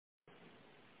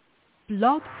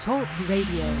Blog Talk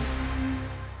Radio.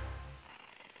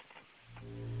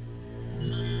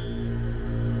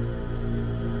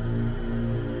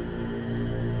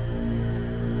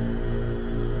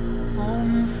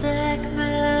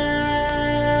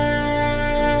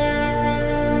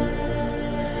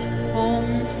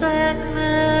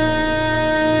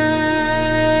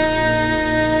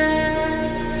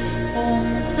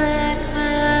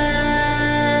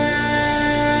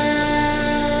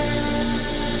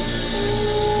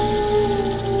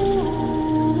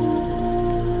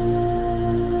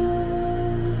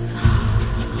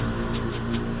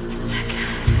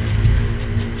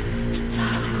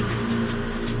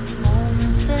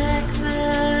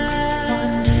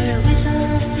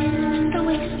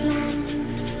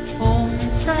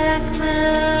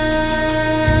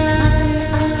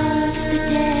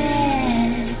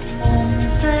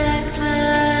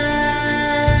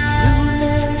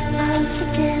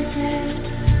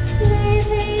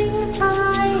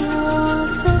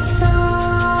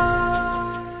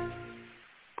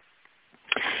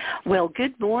 Well,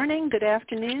 good morning, good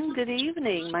afternoon, good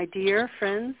evening, my dear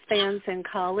friends, fans, and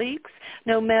colleagues.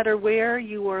 No matter where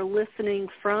you are listening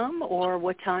from or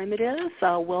what time it is,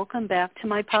 welcome back to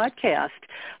my podcast,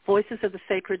 Voices of the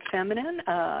Sacred Feminine.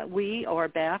 We are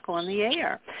back on the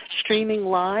air, streaming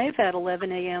live at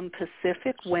 11 a.m.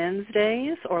 Pacific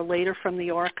Wednesdays or later from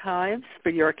the archives for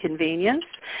your convenience.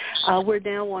 We're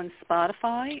now on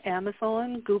Spotify,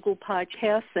 Amazon, Google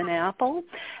Podcasts, and Apple.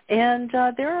 And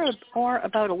there are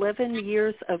about 11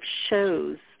 years of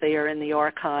shows there in the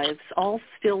archives, all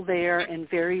still there and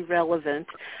very relevant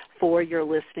for your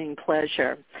listening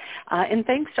pleasure. And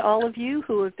thanks to all of you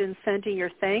who have been sending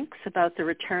your thanks about the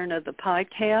return of the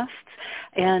podcasts.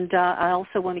 And I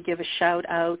also want to give a shout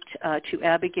out to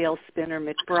Abigail Spinner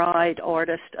McBride,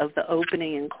 artist of the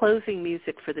opening and closing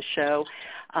music for the show,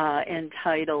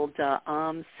 entitled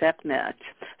Am Sekhmet,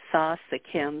 Sa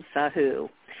Sekim Sahu.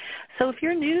 So if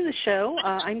you're new to the show,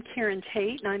 I'm Karen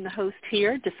Tate, and I'm the host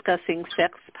here discussing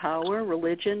sex, power,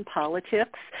 religion,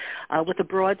 politics, with a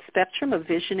broad spectrum of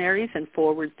visionaries and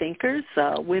forward thinkers,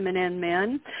 women and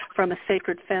men, from a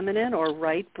sacred feminine or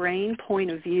right brain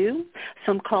point of view.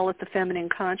 Some call it the feminine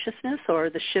consciousness or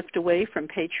the shift away from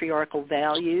patriarchal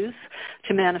values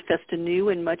to manifest a new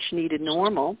and much-needed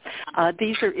normal.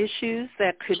 These are issues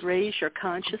that could raise your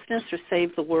consciousness or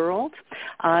save the world.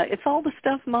 It's all the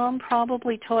stuff Mom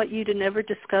probably taught you to never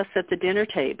discuss at the dinner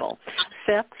table: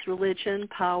 sex, religion,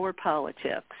 power,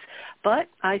 politics. But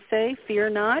I say, fear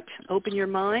not. Open your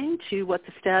mind to what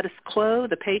the status quo,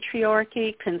 the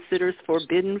patriarchy, considers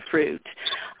forbidden fruit.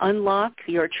 Unlock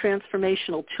your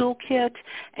transformational toolkit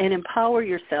and empower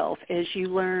yourself as you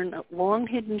learn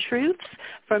long-hidden truths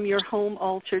from your home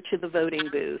altar to the voting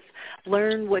booth.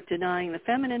 Learn what denying the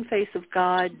feminine face of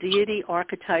God, deity,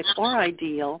 archetype, or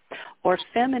ideal, or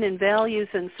feminine values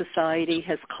in society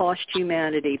has cost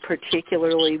humanity,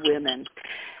 particularly women.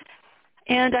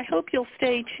 And I hope you'll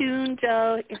stay tuned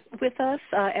with us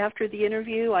after the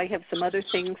interview. I have some other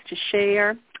things to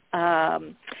share.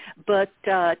 But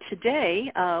today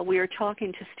we are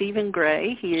talking to Stephen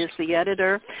Gray. He is the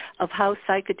editor of How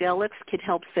Psychedelics Can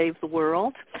Help Save the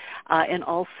World, and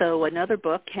also another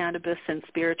book, Cannabis and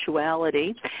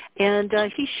Spirituality. And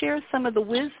he shares some of the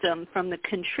wisdom from the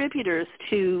contributors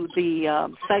to the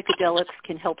Psychedelics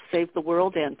Can Help Save the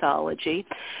World anthology,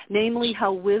 namely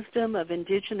how wisdom of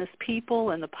Indigenous people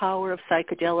and the power of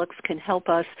psychedelics can help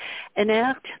us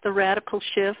enact the radical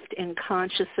shift in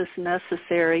consciousness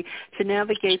necessary to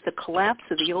navigate the collapse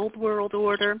of the old world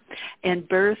order and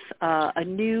birth a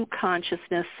new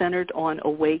consciousness centered on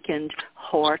awakened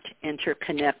heart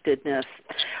interconnectedness.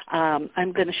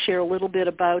 I'm going to share a little bit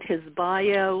about his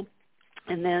bio,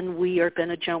 and then we are going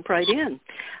to jump right in.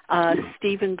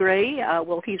 Stephen Gray,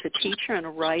 well, he's a teacher and a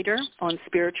writer on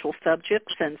spiritual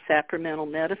subjects and sacramental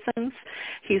medicines.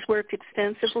 He's worked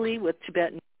extensively with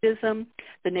Tibetan Buddhism,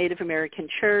 the Native American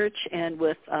Church, and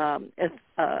with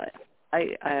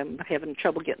I'm having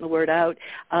trouble getting the word out,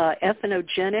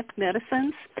 ethnogenic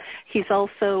medicines. He's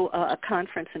also a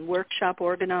conference and workshop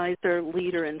organizer,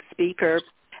 leader, and speaker.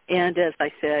 And as I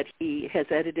said, he has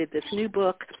edited this new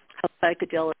book, How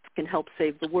Psychedelics Can Help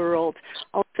Save the World,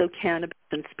 also Cannabis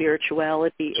and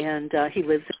Spirituality, and he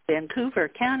lives in Vancouver,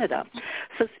 Canada.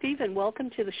 So, Stephen, welcome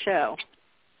to the show.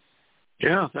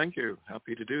 Yeah, thank you.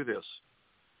 Happy to do this.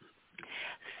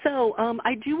 So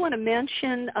I do want to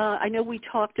mention, I know we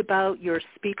talked about your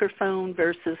speakerphone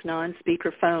versus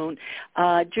non-speakerphone.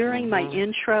 During my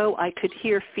intro, I could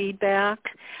hear feedback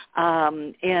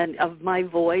and of my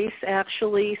voice,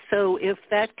 actually. So if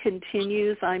that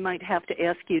continues, I might have to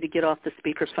ask you to get off the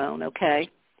speakerphone, okay?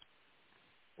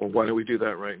 Well, why don't we do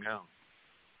that right now?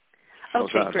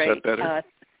 Okay, great. Is that better?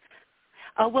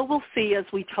 Well, we'll see as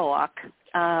we talk.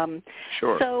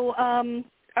 Sure. So,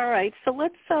 all right. So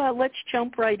let's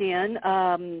jump right in.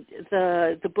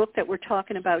 The book that we're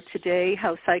talking about today,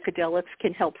 How Psychedelics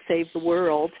Can Help Save the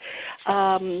World.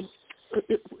 What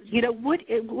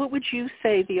would you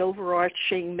say the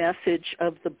overarching message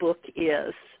of the book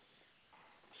is?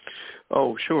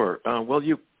 Oh, sure. Well,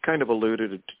 you kind of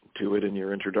alluded to it in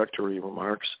your introductory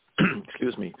remarks.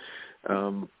 Excuse me.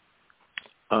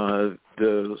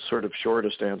 The sort of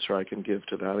shortest answer I can give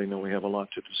to that, I know we have a lot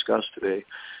to discuss today,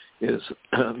 is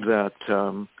that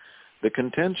the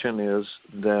contention is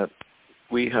that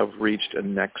we have reached a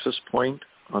nexus point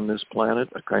on this planet,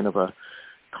 a kind of a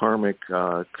karmic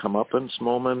comeuppance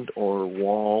moment or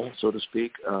wall, so to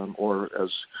speak, or as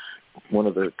one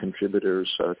of the contributors,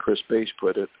 Chris Bache,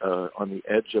 put it, on the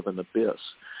edge of an abyss.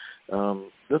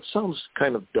 That sounds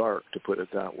kind of dark, to put it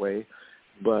that way,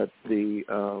 but the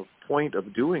point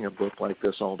of doing a book like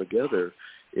this altogether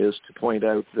is to point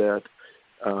out that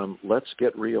let's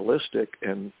get realistic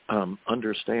and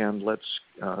understand, let's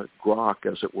grok,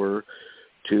 as it were,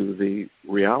 to the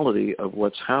reality of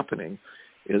what's happening,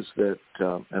 is that,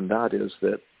 and that is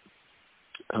that,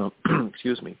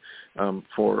 excuse me,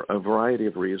 for a variety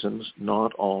of reasons,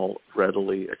 not all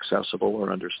readily accessible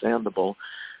or understandable,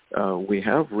 we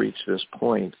have reached this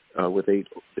point with 8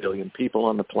 billion people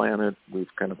on the planet.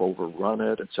 We've kind of overrun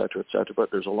it, et cetera, but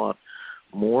there's a lot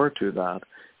more to that.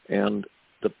 And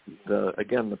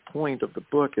again, the point of the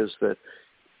book is that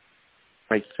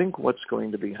I think what's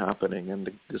going to be happening,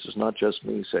 and this is not just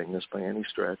me saying this by any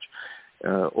stretch,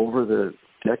 over the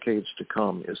decades to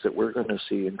come, is that we're going to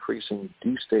see increasing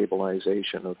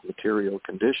destabilization of material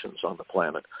conditions on the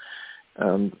planet.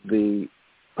 And the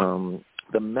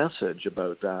message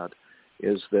about that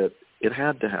is that it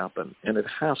had to happen, and it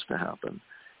has to happen,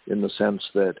 in the sense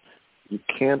that you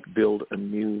can't build a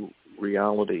new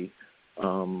reality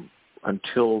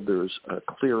until there's a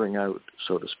clearing out,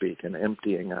 so to speak, an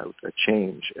emptying out, a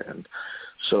change. And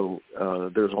so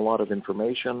there's a lot of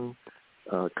information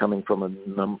coming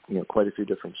from quite a few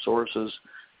different sources,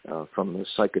 from the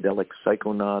psychedelic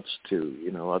psychonauts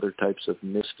to other types of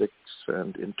mystics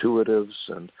and intuitives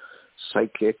and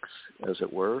psychics, as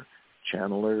it were,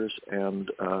 channelers, and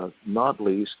not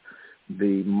least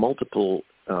the multiple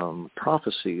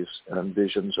prophecies and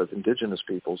visions of indigenous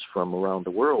peoples from around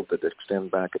the world that extend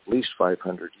back at least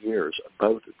 500 years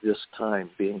about this time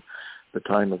being the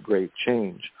time of great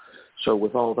change. So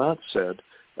with all that said,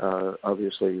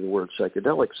 obviously the word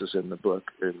psychedelics is in the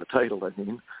book, in the title, I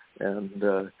mean,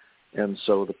 and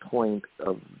so the point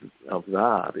of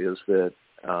that is that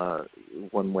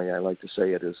one way I like to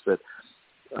say it is that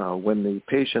when the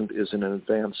patient is in an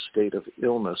advanced state of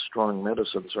illness, strong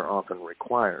medicines are often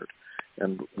required.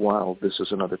 And while this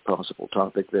is another possible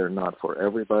topic, they're not for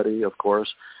everybody, of course.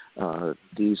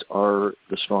 These are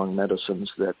the strong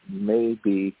medicines that may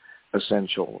be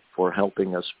essential for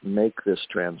helping us make this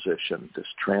transition, this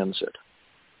transit.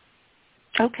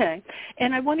 Okay,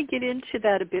 and I want to get into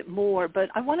that a bit more, but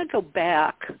I want to go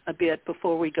back a bit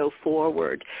before we go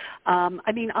forward.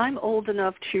 I'm old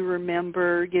enough to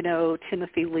remember,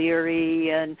 Timothy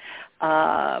Leary and,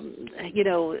 how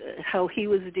he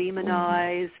was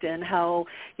demonized and how,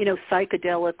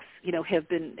 psychedelics, have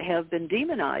been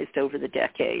demonized over the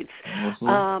decades.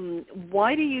 Mm-hmm.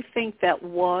 Why do you think that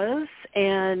was,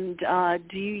 and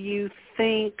do you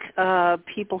think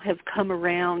people have come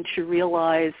around to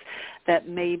realize that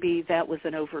maybe that was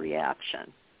an overreaction?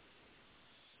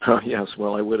 Yes,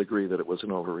 well, I would agree that it was an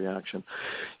overreaction.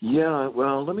 Yeah,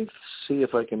 well, let me see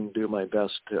if I can do my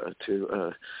best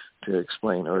to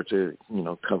explain or to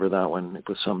cover that one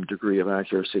with some degree of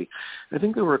accuracy. I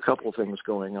think there were a couple of things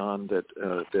going on that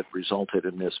resulted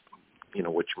in this,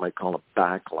 what you might call a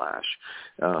backlash.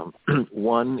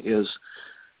 One is,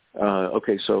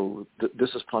 so this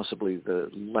is possibly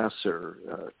the lesser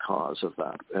cause of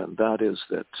that, and that is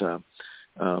that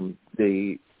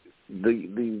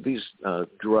these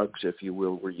drugs, if you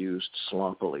will, were used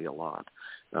sloppily a lot.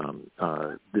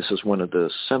 This is one of the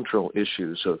central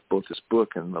issues of both this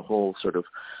book and the whole sort of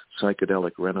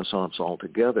psychedelic renaissance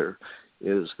altogether,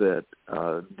 is that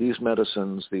these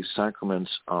medicines, these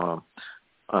sacraments,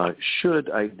 should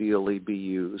ideally be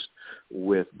used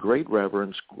with great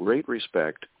reverence, great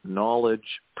respect,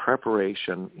 knowledge,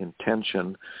 preparation,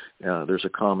 intention. There's a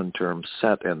common term,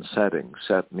 set and setting.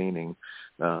 Set meaning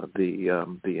the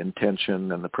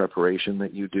intention and the preparation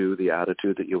that you do, the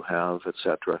attitude that you have,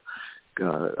 etc.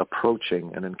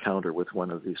 approaching an encounter with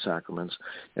one of these sacraments,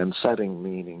 and setting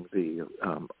meaning the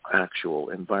actual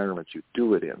environment you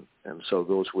do it in. And so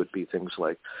those would be things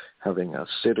like having a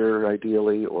sitter,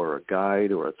 ideally, or a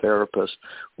guide, or a therapist,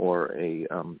 or a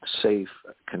safe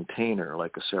container,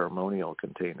 like a ceremonial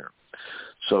container.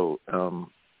 So,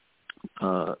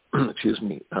 excuse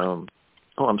me.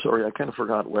 I'm sorry, I kind of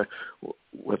forgot what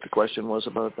the question was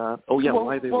about that. Oh, yeah,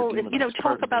 why they were demonized.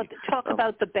 Talk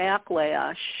about the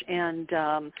backlash, and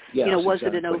yes, was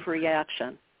exactly. it an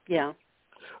overreaction? Yeah.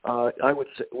 I would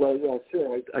say, well, yeah,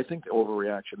 sure. I think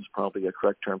overreaction is probably a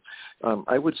correct term.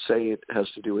 I would say it has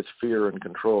to do with fear and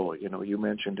control. You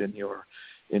mentioned in your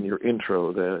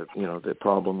intro the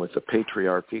problem with the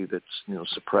patriarchy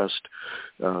that's suppressed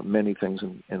many things,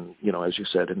 and as you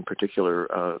said, in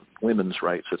particular women's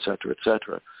rights, et cetera, et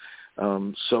cetera.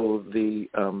 So the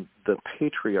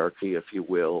patriarchy, if you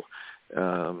will,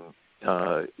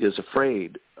 is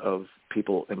afraid of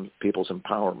people and people's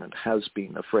empowerment, has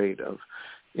been afraid of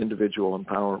individual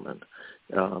empowerment.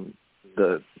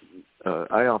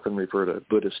 I often refer to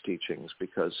Buddhist teachings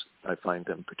because I find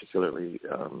them particularly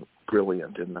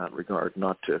brilliant in that regard,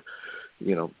 not to,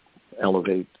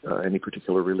 elevate any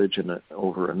particular religion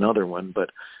over another one, but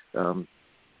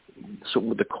so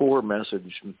the core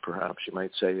message, perhaps you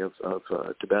might say, of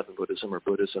Tibetan Buddhism or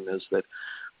Buddhism is that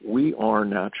we are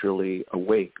naturally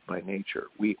awake by nature.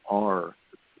 We are,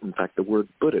 in fact, the word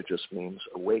Buddha just means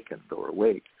awakened or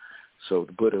awake. So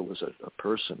the Buddha was a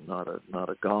person, not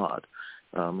a god,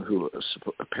 who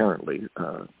apparently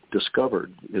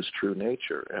discovered his true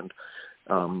nature. And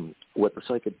what the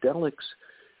psychedelics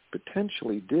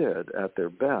potentially did at their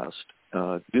best,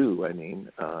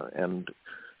 and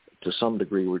to some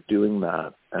degree were doing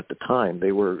that at the time,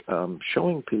 they were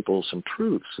showing people some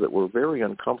truths that were very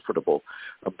uncomfortable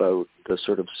about the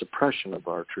sort of suppression of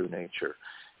our true nature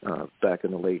back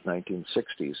in the late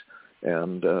 1960s.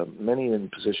 And many in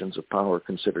positions of power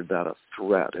considered that a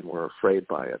threat and were afraid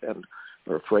by it and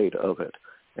were afraid of it.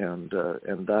 And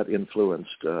that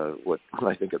influenced what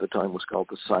I think at the time was called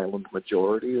the silent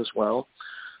majority as well.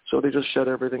 So they just shut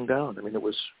everything down. I mean, it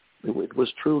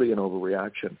was truly an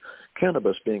overreaction.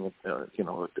 Cannabis being,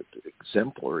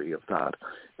 exemplary of that.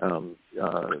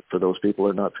 For those people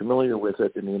who are not familiar with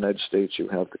it, in the United States, you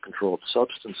have the Controlled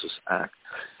Substances Act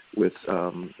with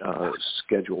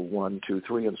Schedule 1, 2,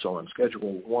 3, and so on.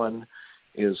 Schedule 1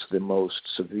 is the most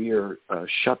severe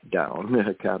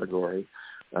shutdown category,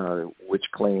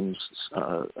 which claims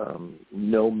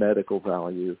no medical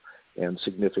value and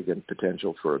significant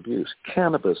potential for abuse.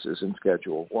 Cannabis is in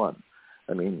Schedule 1.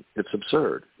 I mean, it's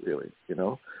absurd, really,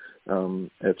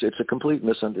 It's a complete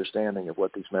misunderstanding of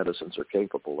what these medicines are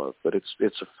capable of, but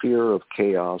it's a fear of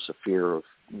chaos, a fear of,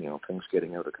 things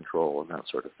getting out of control and that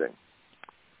sort of thing.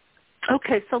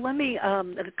 Okay, so let me a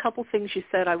couple things you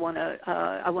said I want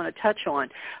to touch on.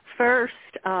 First,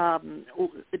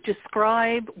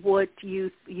 describe what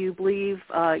you believe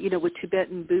what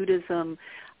Tibetan Buddhism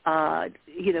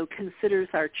considers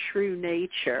our true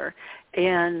nature,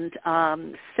 and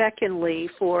secondly,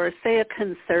 for say a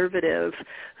conservative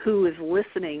who is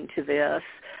listening to this.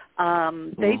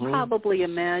 They probably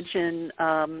imagine,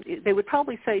 they would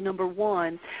probably say, number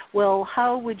one, well,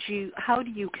 how do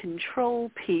you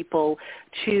control people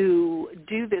to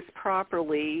do this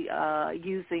properly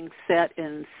using set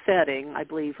and setting, I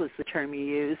believe was the term you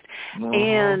used.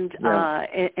 And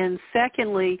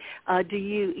secondly, I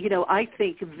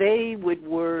think they would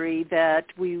worry that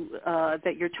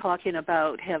that you're talking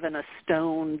about having a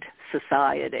stoned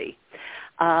society.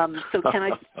 So can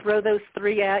I throw those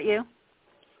three at you?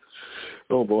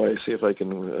 Oh, boy, see if I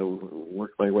can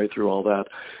work my way through all that.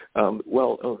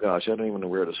 Well, oh, gosh, I don't even know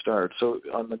where to start. So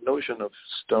on the notion of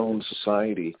stone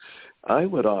society, I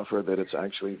would offer that it's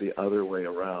actually the other way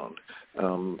around,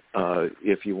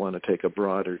 if you want to take a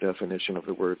broader definition of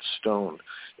the word stone.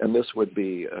 And this would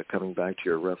be, coming back to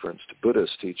your reference to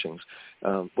Buddhist teachings,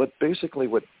 what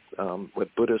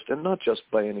Buddhist, and not just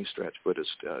by any stretch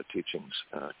Buddhist teachings,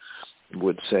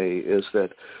 would say is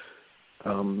that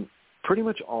pretty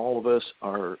much all of us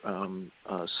are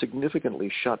significantly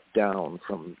shut down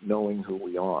from knowing who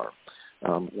we are.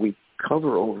 We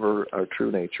cover over our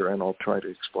true nature, and I'll try to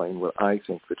explain what I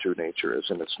think the true nature is,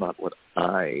 and it's not what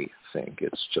I think.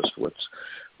 It's just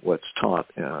what's taught,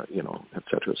 et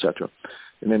cetera, et cetera.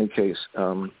 In any case,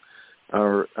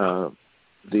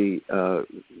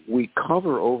 we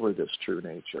cover over this true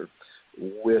nature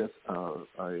with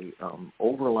a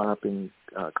overlapping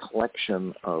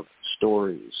collection of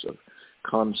stories, of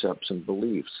concepts and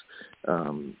beliefs,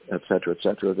 et cetera,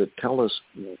 that tell us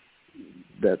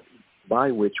that by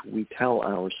which we tell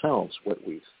ourselves what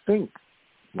we think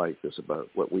life is about,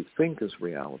 what we think is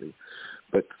reality.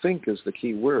 But think is the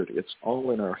key word. It's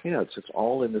all in our heads. It's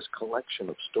all in this collection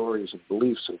of stories and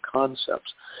beliefs and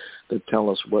concepts that tell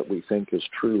us what we think is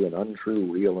true and untrue,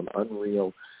 real and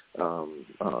unreal,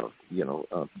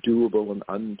 doable and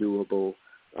undoable,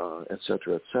 et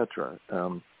cetera, et cetera.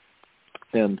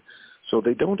 And so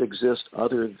they don't exist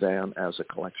other than as a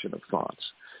collection of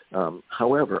thoughts.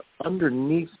 However,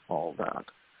 underneath all that,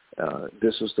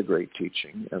 this is the great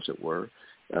teaching, as it were.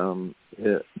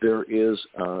 There is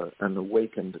an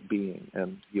awakened being,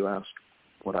 and you asked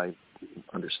what I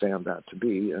understand that to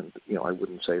be, and I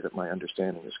wouldn't say that my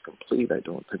understanding is complete. I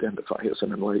don't identify as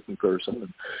an enlightened person,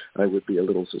 and I would be a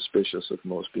little suspicious of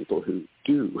most people who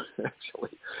do,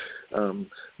 actually.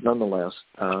 Nonetheless,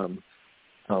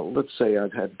 let's say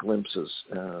I've had glimpses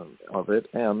of it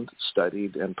and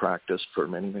studied and practiced for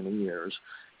many, many years.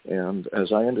 And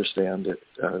as I understand it,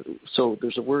 so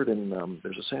there's a word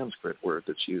there's a Sanskrit word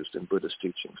that's used in Buddhist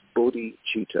teachings,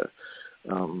 bodhicitta.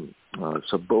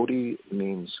 So bodhi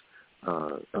means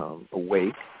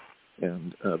awake,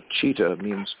 and chitta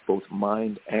means both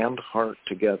mind and heart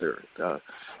together.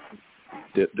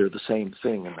 They're the same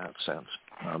thing in that sense,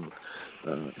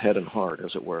 head and heart,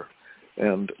 as it were.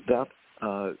 And that,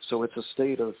 so it's a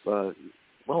state of,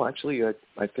 actually,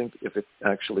 I think if it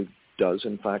actually does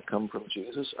in fact come from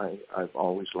Jesus, I've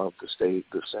always loved the state,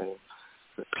 the same,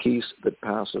 the peace that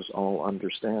passes all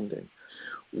understanding.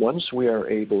 Once we are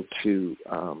able to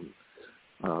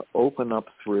open up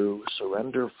through,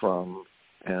 surrender from,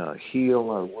 heal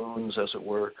our wounds, as it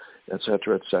were, et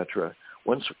cetera,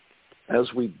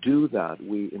 as we do that,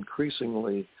 we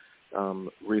increasingly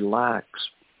relax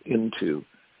into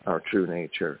our true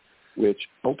nature, which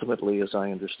ultimately, as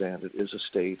I understand it, is a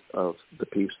state of the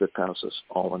peace that passes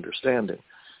all understanding.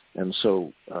 And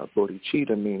so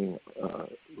bodhicitta, meaning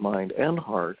mind and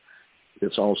heart,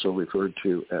 it's also referred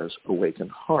to as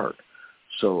awakened heart.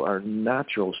 So our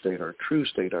natural state, our true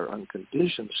state, our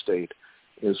unconditioned state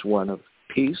is one of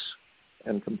peace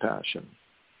and compassion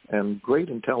and great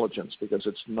intelligence, because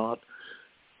it's not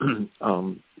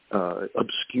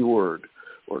obscured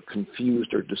or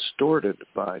confused or distorted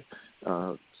by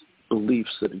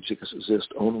beliefs that exist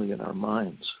only in our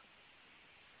minds.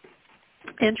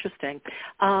 Interesting.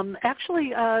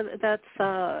 Actually,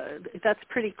 that's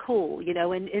pretty cool,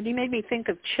 and you made me think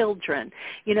of children.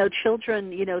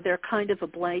 Children, they're kind of a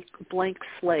blank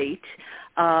slate.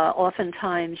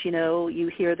 Oftentimes,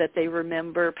 you hear that they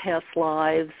remember past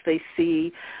lives. They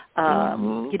see,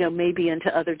 maybe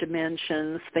into other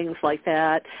dimensions, things like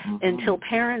that, until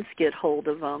parents get hold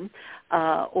of them,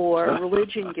 or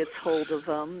religion gets hold of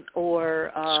them,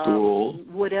 or school,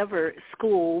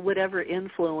 whatever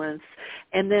influence,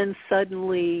 and then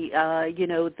suddenly,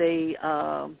 they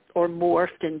or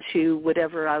morphed into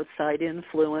whatever outside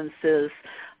influences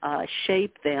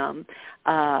shape them.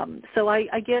 So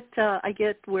I get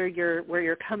where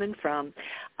you're coming from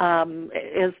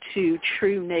as to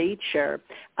true nature.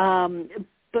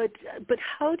 But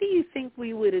how do you think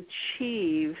we would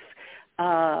achieve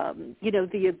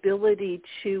the ability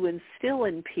to instill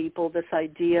in people this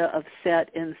idea of set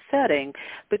and setting?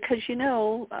 Because,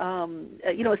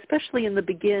 especially in the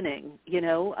beginning,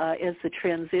 as the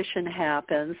transition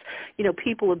happens,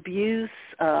 people abuse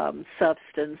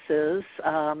substances.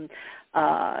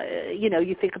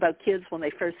 You think about kids when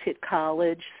they first hit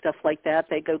college, stuff like that.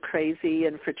 They go crazy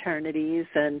in fraternities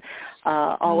and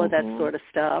all of that sort of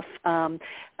stuff.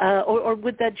 Or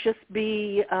would that just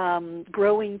be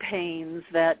growing pains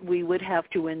that we would have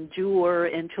to endure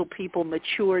until people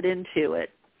matured into it?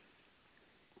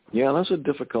 Yeah, that's a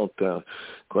difficult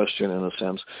question in a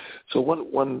sense. So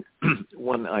one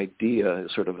idea,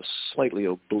 sort of a slightly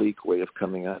oblique way of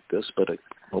coming at this, but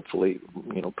hopefully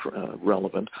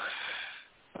relevant,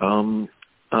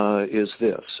 is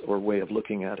this, or way of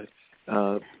looking at it.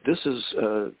 This is,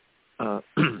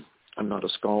 I'm not a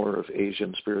scholar of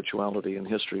Asian spirituality and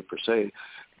history per se,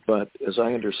 but as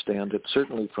I understand it,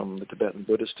 certainly from the Tibetan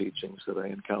Buddhist teachings that I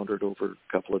encountered over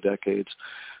a couple of decades,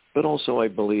 but also I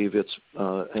believe it's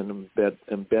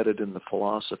embedded in the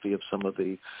philosophy of some of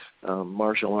the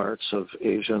martial arts of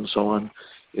Asia and so on,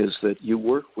 is that you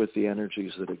work with the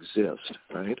energies that exist,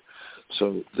 right?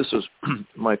 So this is,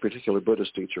 my particular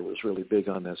Buddhist teacher was really big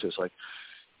on this. It's like,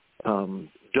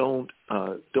 don't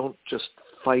just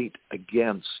fight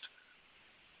against,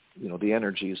 the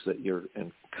energies that you're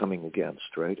coming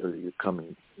against, right? Or you're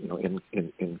coming, in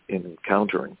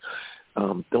encountering.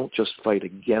 Don't just fight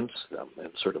against them and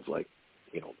sort of like,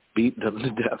 beat them to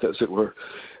death, as it were.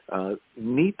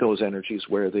 Meet those energies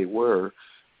where they were,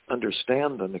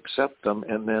 understand them, accept them,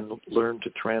 and then learn to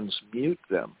transmute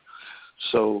them.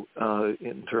 So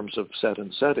in terms of set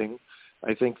and setting,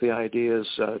 I think the idea is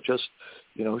just,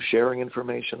 sharing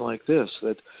information like this,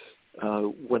 that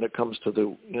when it comes to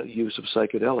the use of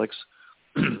psychedelics,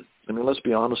 I mean, let's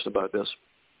be honest about this.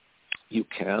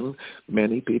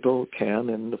 Many people can,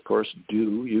 and of course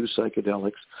do, use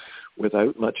psychedelics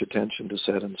without much attention to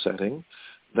set and setting.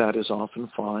 That is often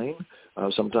fine.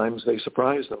 Sometimes they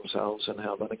surprise themselves and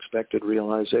have unexpected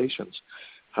realizations.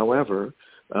 However,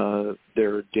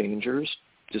 there are dangers,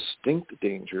 distinct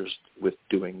dangers with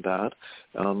doing that,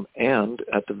 and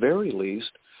at the very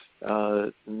least,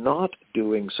 not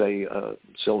doing, say,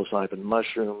 psilocybin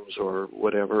mushrooms or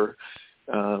whatever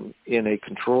in a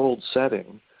controlled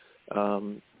setting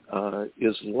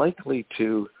is likely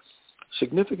to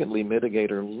significantly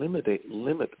mitigate or limit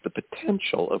the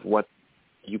potential of what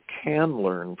you can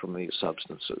learn from these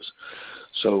substances.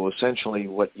 So essentially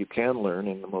what you can learn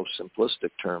in the most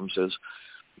simplistic terms is,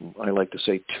 I like to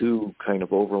say, two kind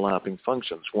of overlapping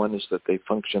functions. One is that they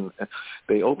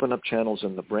open up channels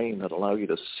in the brain that allow you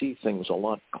to see things a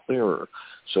lot clearer.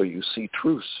 So you see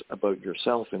truths about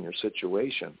yourself and your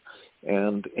situation.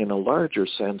 And in a larger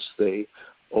sense, they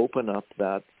open up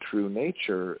that true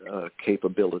nature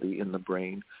capability in the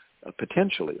brain,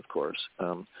 potentially, of course,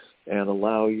 and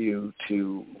allow you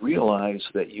to realize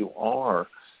that you are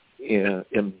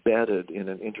embedded in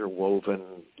an interwoven,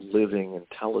 living,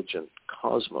 intelligent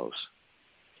cosmos.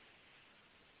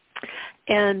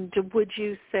 And would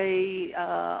you say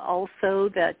also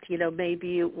that,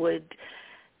 maybe it would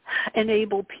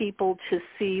enable people to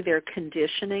see their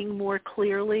conditioning more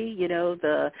clearly,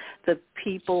 the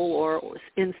people or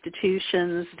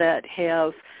institutions that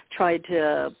have tried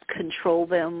to control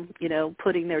them,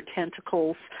 putting their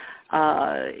tentacles,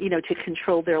 to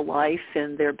control their life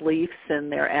and their beliefs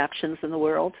and their actions in the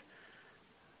world?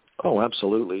 Oh,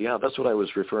 absolutely. Yeah, that's what I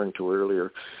was referring to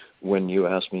earlier when you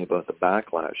asked me about the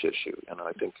backlash issue. And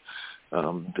I think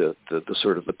the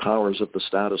sort of the powers of the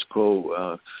status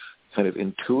quo kind of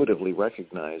intuitively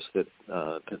recognized that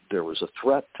there was a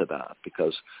threat to that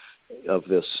because of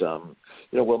this,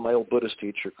 well, my old Buddhist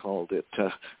teacher called it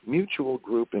mutual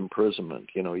group imprisonment.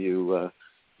 You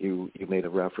made a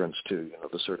reference to,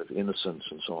 the sort of innocence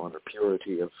and so on, or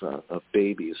purity of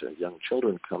babies or young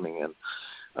children coming in.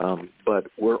 But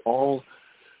we're all,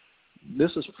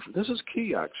 this is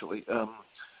key actually,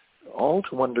 all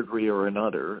to one degree or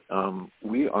another,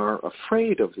 we are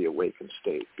afraid of the awakened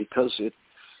state because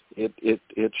it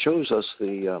shows us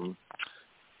the,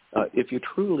 if you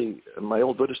truly, my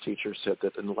old Buddhist teacher said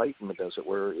that enlightenment, as it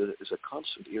were, is a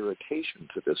constant irritation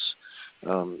to this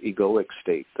egoic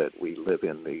state that we live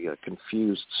in, the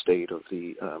confused state of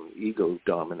the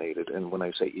ego-dominated. And when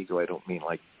I say ego, I don't mean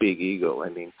like big ego. I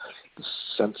mean the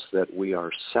sense that we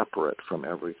are separate from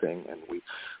everything and we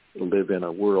live in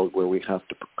a world where we have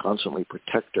to constantly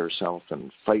protect ourselves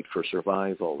and fight for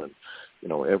survival and,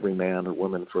 every man or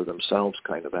woman for themselves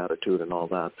kind of attitude and all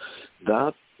that.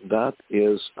 That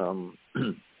is,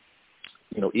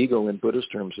 ego in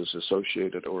Buddhist terms is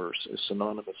associated or is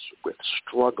synonymous with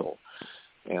struggle,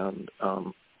 and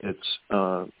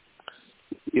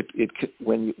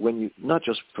when you not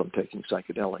just from taking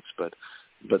psychedelics, but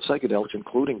psychedelics,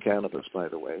 including cannabis, by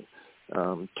the way,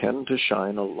 tend to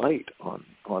shine a light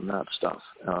on that stuff,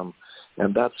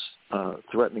 and that's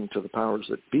threatening to the powers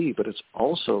that be, but it's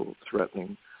also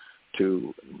threatening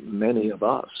to many of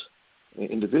us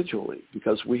individually,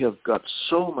 because we have got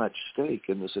so much stake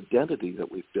in this identity that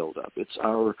we've built up. It's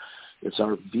our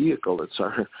vehicle, it's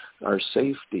our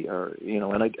safety,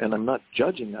 and I'm not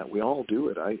judging that. We all do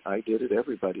it. I did it.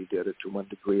 Everybody did it to one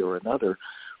degree or another.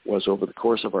 Was over the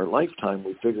course of our lifetime,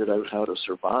 we figured out how to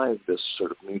survive this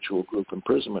sort of mutual group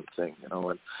imprisonment thing,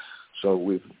 and so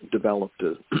we've developed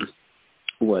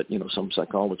what some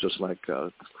psychologists like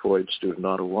Freud's student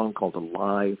Otto Wong called the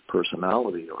live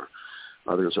personality, or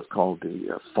others have called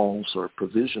the false or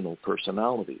provisional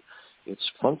personality.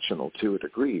 It's functional to a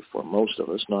degree for most of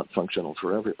us, not functional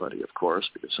for everybody, of course,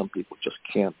 because some people just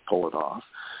can't pull it off.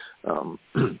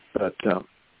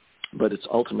 But it's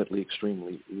ultimately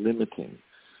extremely limiting.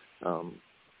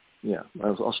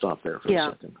 I'll stop there for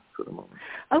a second for the moment.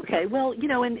 Okay, well,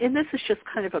 and this is just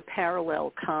kind of a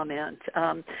parallel comment.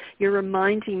 You're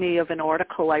reminding me of an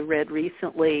article I read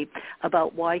recently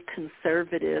about why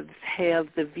conservatives have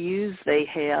the views they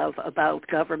have about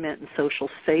government and social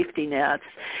safety nets.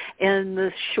 And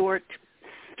the short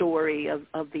story of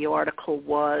the article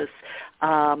was,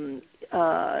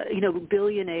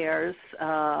 billionaires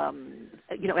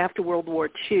after World War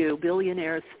II,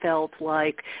 billionaires felt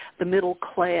like the middle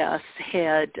class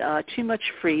had too much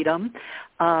freedom.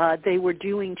 They were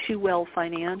doing too well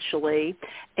financially,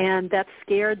 and that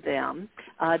scared them.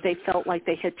 They felt like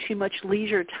they had too much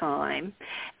leisure time,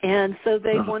 and so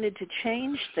they wanted to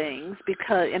change things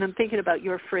because, and I'm thinking about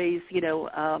your phrase,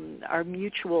 our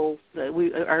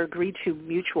agreed to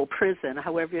mutual prison,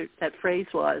 however that phrase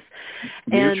was.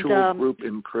 Mutual group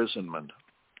imprisonment.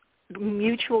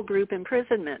 Mutual group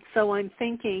imprisonment. So I'm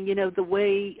thinking, the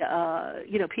way,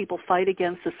 people fight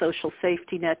against the social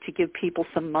safety net to give people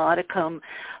some modicum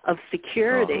of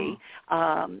security,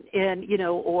 to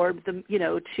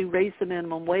raise the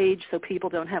minimum wage so people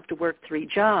don't have to work 3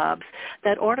 jobs.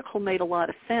 That article made a lot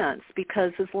of sense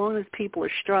because as long as people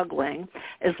are struggling,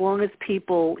 as long as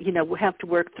people, have to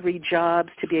work 3 jobs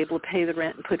to be able to pay the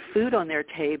rent and put food on their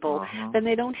table, then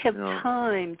they don't have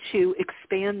time to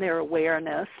expand their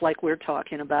awareness like we're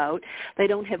talking about. They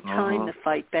don't have time to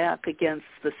fight back against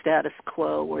the status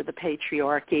quo or the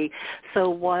patriarchy. So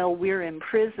while we're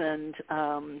imprisoned,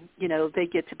 they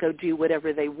get to go do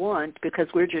whatever they want because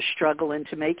we're just struggling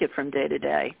to make it from day to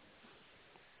day.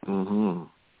 Mm-hmm.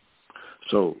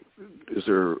 So is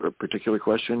there a particular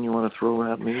question you want to throw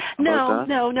at me about that?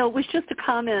 No. It was just a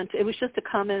comment. It was just a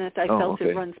comment that I felt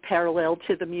it runs parallel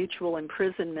to the mutual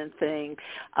imprisonment thing.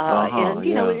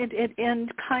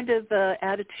 And kind of the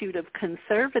attitude of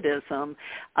conservatism.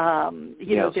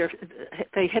 There's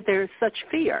such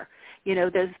fear.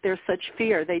 There's such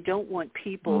fear. They don't want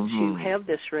people to have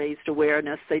this raised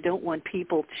awareness. They don't want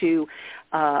people to,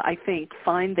 I think,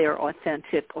 find their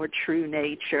authentic or true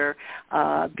nature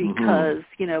because,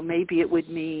 maybe it would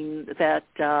mean that,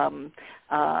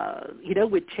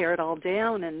 would tear it all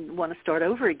down and want to start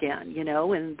over again,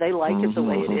 and they like it the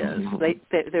way it is.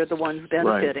 They're the ones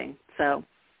benefiting. Right. So.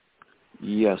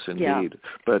 Yes, indeed. Yeah.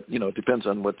 But, it depends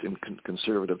on what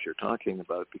conservatives you're talking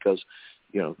about because,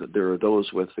 there are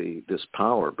those with this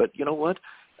power. But you know what?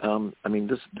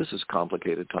 This is a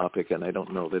complicated topic, and I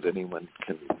don't know that anyone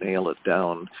can nail it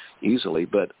down easily.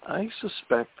 But I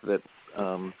suspect that,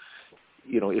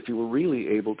 if you were really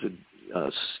able to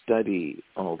study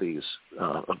all these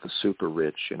of the super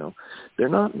rich, they're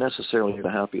not necessarily the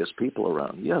happiest people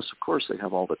around. Yes, of course, they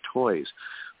have all the toys.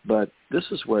 But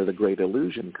this is where the great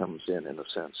illusion comes in a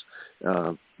sense,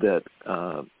 that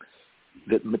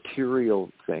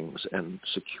material things and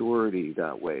security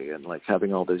that way and like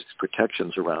having all these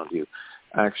protections around you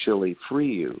actually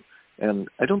free you. And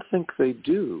I don't think they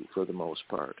do for the most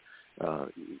part. I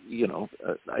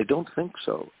don't think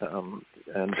so. And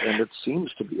it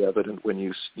seems to be evident when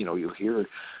you hear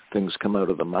things come out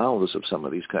of the mouths of some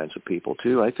of these kinds of people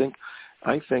too. I think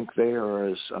they are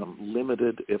as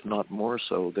limited, if not more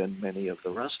so, than many of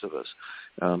the rest of us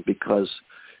because,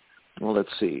 well,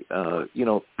 let's see,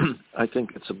 I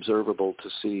think it's observable to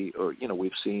see, or,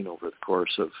 we've seen over the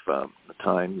course of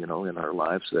time, in our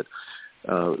lives that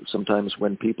sometimes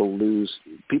when people who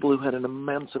had an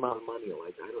immense amount of money,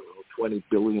 like, I don't know, $20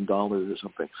 billion or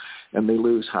something, and they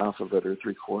lose half of it or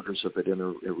 3/4 of it in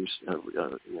a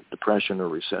depression or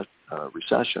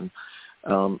recession,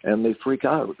 and they freak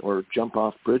out or jump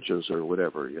off bridges or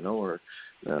whatever, or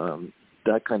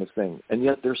that kind of thing. And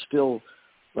yet they're still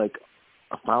like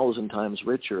 1,000 times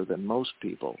richer than most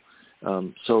people.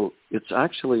 So it's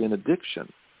actually an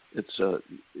addiction. It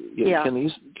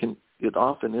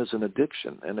often is an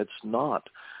addiction, and it's not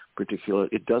particular.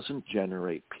 It doesn't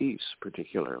generate peace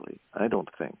particularly, I don't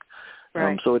think.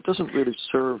 Right. So it doesn't really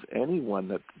serve anyone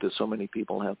that so many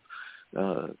people have.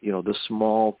 The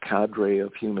small cadre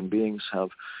of human beings have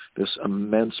this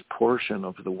immense portion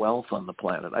of the wealth on the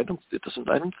planet. I don't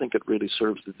think it really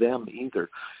serves them either.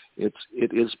 It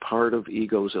is part of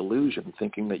ego's illusion,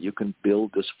 thinking that you can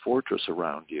build this fortress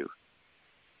around you.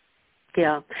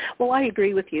 Yeah. Well, I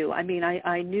agree with you.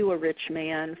 I knew a rich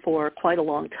man for quite a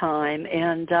long time,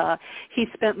 and he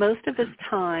spent most of his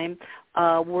time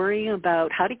worrying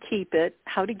about how to keep it,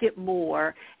 how to get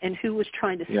more, and who was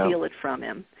trying to steal it from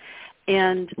him.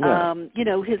 And,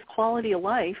 his quality of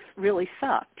life really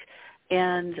sucked.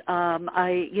 And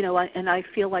I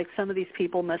feel like some of these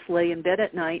people must lay in bed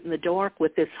at night in the dark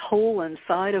with this hole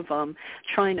inside of them,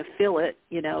 trying to fill it,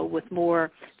 with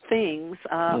more things.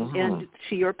 And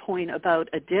to your point about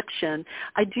addiction,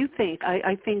 I do think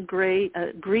I think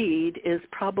greed is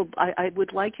probably. I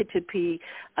would like it to be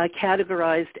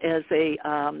categorized as a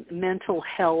mental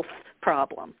health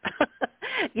problem.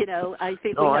 I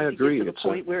think we have to get to the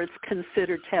point where it's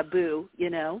considered taboo.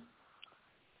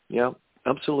 Yeah.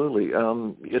 Absolutely.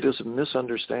 It is a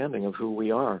misunderstanding of who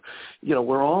we are.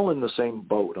 We're all in the same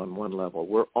boat on one level.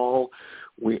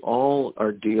 we all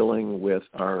are dealing with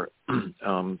our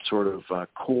sort of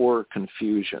core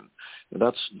confusion.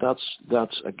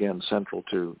 That's again central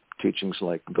to teachings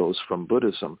like those from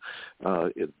Buddhism.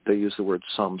 They use the word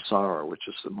samsara, which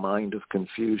is the mind of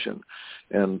confusion,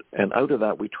 and out of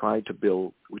that we try to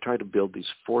build these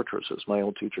fortresses. My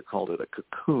old teacher called it a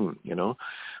cocoon.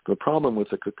 The problem with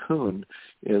the cocoon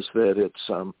is that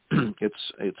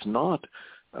it's not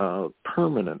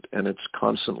permanent, and it's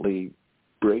constantly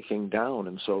breaking down,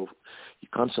 and so you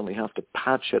constantly have to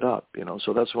patch it up.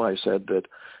 So that's why I said that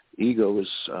ego is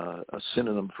a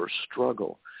synonym for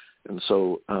struggle. And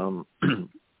so,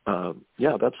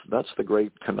 that's the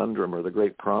great conundrum or the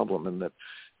great problem, and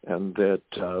that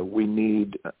we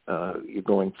need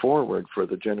going forward for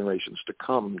the generations to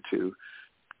come to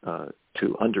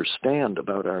understand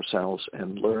about ourselves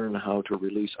and learn how to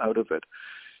release out of it.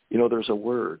 There's a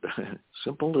word,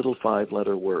 simple little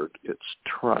 5-letter word. It's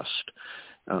trust.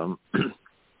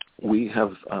 We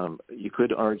have, you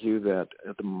could argue that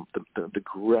the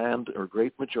grand or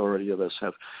great majority of us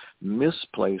have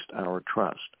misplaced our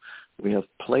trust. We have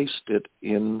placed it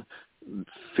in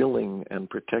filling and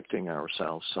protecting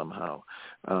ourselves somehow,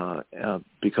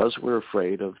 because we're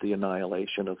afraid of the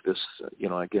annihilation of this,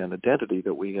 again, identity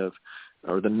that we have,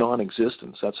 or the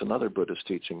non-existence. That's another Buddhist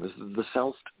teaching. The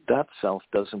self, that self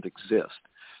doesn't exist.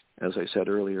 As I said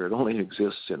earlier, it only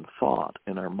exists in thought,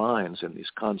 in our minds, in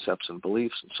these concepts and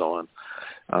beliefs and so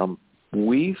on.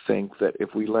 We think that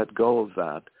if we let go of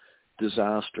that,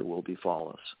 disaster will befall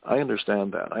us. I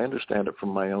understand that. I understand it from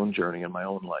my own journey in my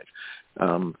own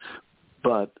life.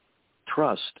 But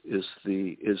trust is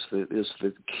the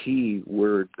key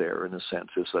word there, in a sense.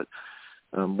 Is that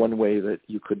one way that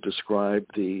you could describe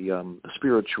the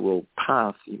spiritual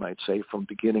path, you might say, from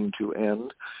beginning to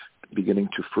end, beginning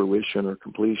to fruition or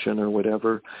completion or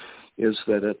whatever, is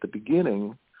that at the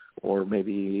beginning, or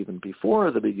maybe even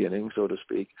before the beginning, so to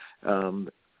speak,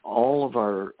 all of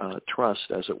our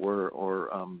trust, as it were, or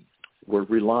we're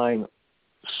relying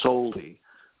solely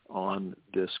on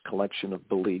this collection of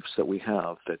beliefs that we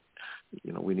have, that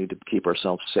we need to keep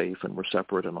ourselves safe and we're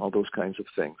separate and all those kinds of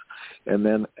things. And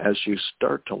then as you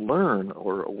start to learn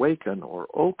or awaken or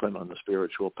open on the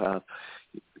spiritual path,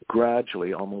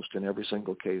 gradually, almost in every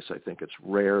single case, I think it's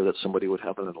rare that somebody would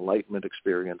have an enlightenment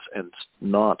experience and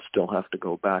not still have to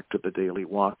go back to the daily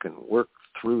walk and work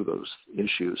through those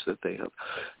issues that they have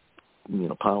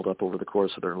piled up over the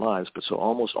course of their lives. But so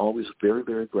almost always very,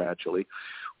 very gradually,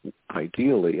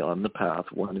 ideally on the path,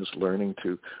 one is learning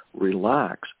to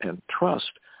relax and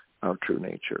trust our true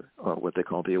nature, or what they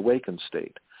call the awakened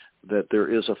state, that there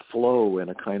is a flow and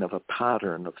a kind of a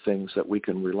pattern of things that we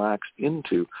can relax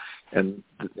into. And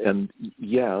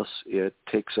yes, it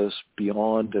takes us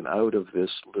beyond and out of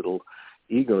this little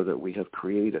ego that we have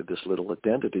created, this little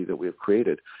identity that we have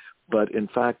created. But in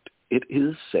fact, it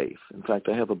is safe. In fact,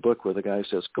 I have a book where the guy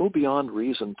says, go beyond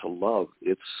reason to love.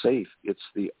 It's safe. It's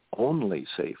the only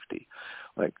safety.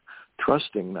 Like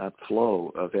trusting that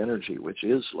flow of energy, which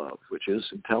is love, which is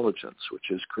intelligence,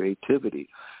 which is creativity,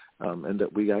 and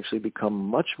that we actually become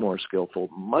much more skillful,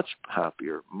 much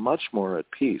happier, much more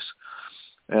at peace.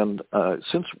 And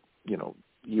since,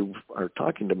 you are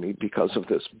talking to me because of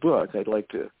this book, I'd like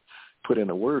to put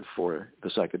in a word for the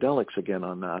psychedelics again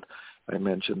on that. I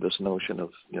mentioned this notion of,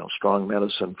 strong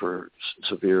medicine for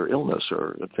severe illness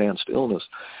or advanced illness.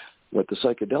 What the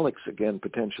psychedelics, again,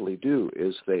 potentially do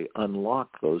is they unlock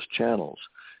those channels.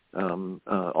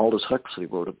 Aldous Huxley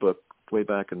wrote a book way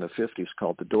back in the 50s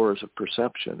called The Doors of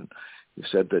Perception. He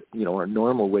said that, our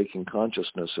normal waking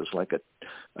consciousness is like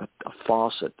a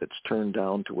faucet that's turned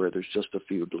down to where there's just a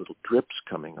few little drips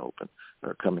coming open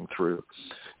or coming through.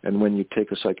 And when you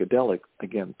take a psychedelic,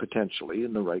 again, potentially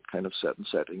in the right kind of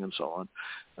setting and so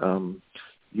on,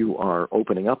 you are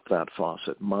opening up that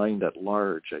faucet. Mind at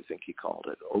large, I think he called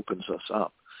it, opens us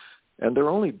up. And they're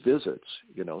only visits,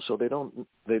 so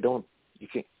you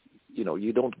can't,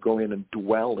 you don't go in and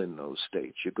dwell in those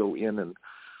states. You go in and,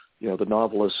 the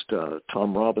novelist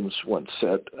Tom Robbins once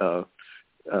said,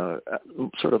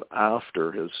 sort of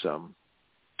after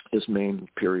his main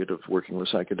period of working with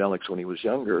psychedelics when he was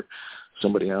younger,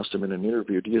 somebody asked him in an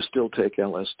interview, do you still take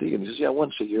LSD? And he says, yeah,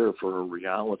 once a year for a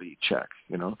reality check,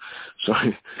 So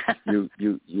you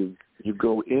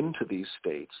go into these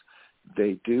states.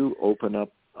 They do open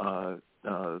up,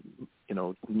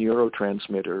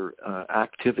 neurotransmitter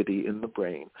activity in the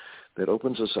brain that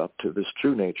opens us up to this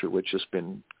true nature, which has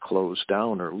been closed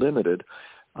down or limited,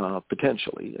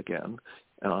 potentially, again,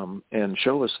 and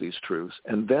show us these truths.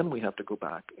 And then we have to go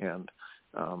back and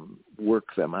work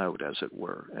them out, as it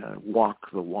were, and walk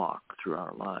the walk through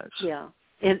our lives. Yeah.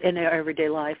 in our everyday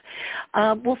life.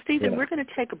 Well, Stephen, Yeah. we're going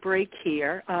to take a break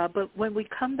here, but when we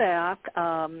come back,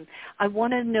 I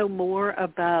want to know more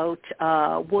about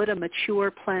what a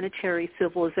mature planetary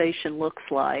civilization looks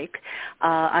like.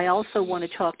 I also want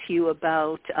to talk to you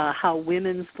about how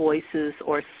women's voices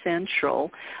are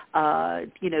central,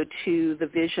 to the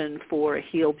vision for a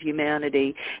healed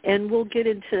humanity, and we'll get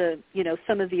into,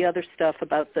 some of the other stuff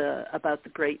about the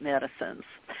great medicines.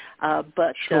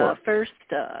 But Sure. first,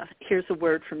 here's a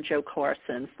word from Joe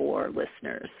Carson for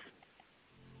listeners.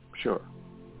 Sure.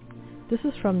 This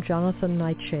is from Jonathan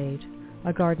Nightshade,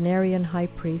 a Gardnerian high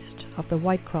priest of the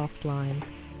Whitecroft line,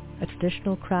 a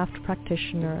traditional craft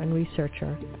practitioner and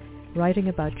researcher, writing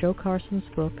about Joe Carson's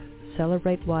book,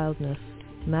 Celebrate Wildness,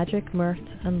 Magic, Mirth,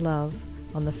 and Love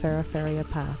on the Ferraferia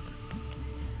Path.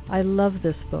 I love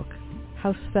this book,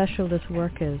 how special this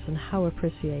work is, and how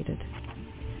appreciated.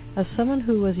 As someone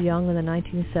who was young in the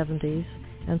 1970s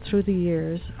and through the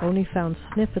years only found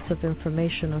snippets of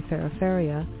information on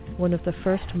Ferraferia, one of the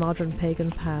first modern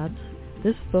pagan paths,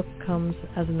 this book comes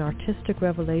as an artistic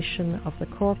revelation of the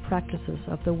core practices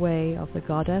of the way of the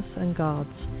goddess and gods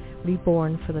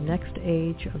reborn for the next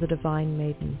age of the Divine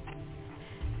Maiden.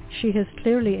 She has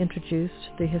clearly introduced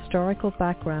the historical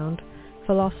background,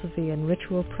 philosophy and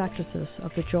ritual practices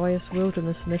of the joyous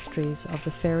wilderness mysteries of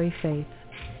the fairy faith,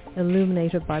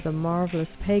 illuminated by the marvelous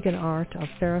pagan art of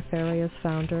Ferraferia's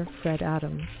founder, Fred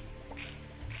Adams.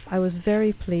 I was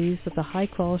very pleased that the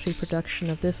high-quality production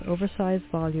of this oversized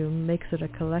volume makes it a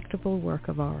collectible work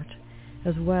of art,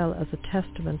 as well as a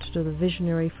testament to the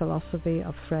visionary philosophy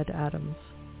of Fred Adams.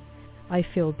 I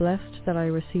feel blessed that I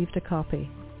received a copy.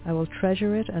 I will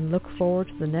treasure it and look forward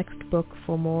to the next book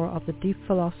for more of the deep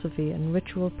philosophy and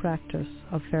ritual practice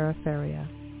of Ferraferia.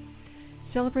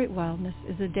 Celebrate Wildness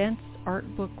is a dense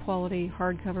art book quality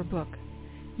hardcover book.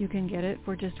 You can get it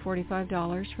for just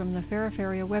 $45 from the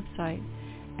Ferraferia website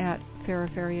at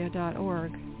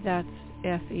ferraferia.org. That's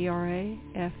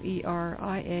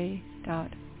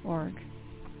FERAFERIA.org.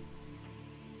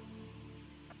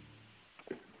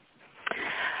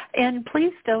 And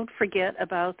please don't forget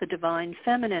about the Divine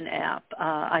Feminine app.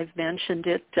 I've mentioned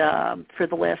it for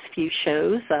the last few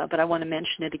shows, but I want to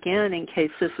mention it again in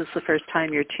case this is the first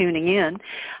time you're tuning in.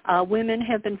 Women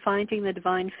have been finding the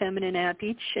Divine Feminine app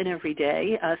each and every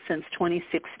day since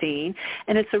 2016,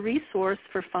 and it's a resource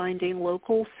for finding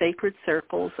local sacred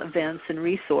circles, events, and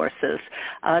resources.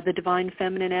 The Divine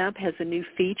Feminine app has a new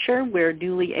feature where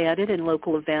newly added and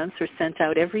local events are sent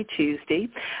out every Tuesday.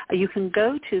 You can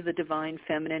go to the Divine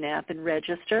Feminine app and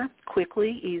register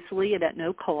quickly, easily, and at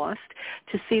no cost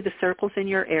to see the circles in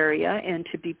your area and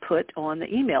to be put on the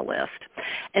email list.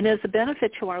 And as a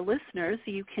benefit to our listeners,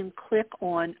 you can click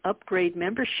on Upgrade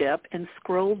Membership and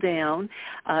scroll down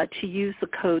to use the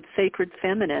code Sacred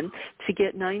Feminine to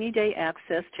get 90-day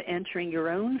access to entering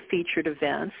your own featured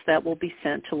events that will be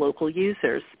sent to local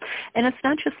users. And it's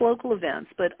not just local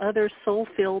events, but other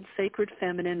soul-filled Sacred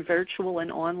Feminine virtual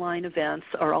and online events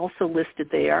are also listed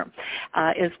there,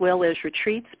 as well as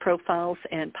retreats, profiles,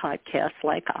 and podcasts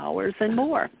like ours and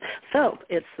more. So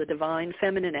it's the Divine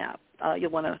Feminine app.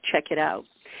 You'll want to check it out.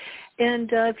 And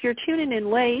if you're tuning in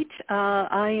late,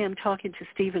 I am talking to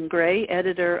Stephen Gray,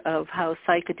 editor of How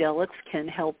Psychedelics Can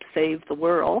Help Save the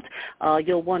World.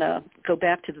 You'll want to go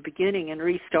back to the beginning and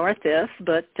restart this,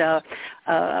 but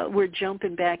we're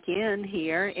jumping back in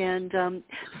here. And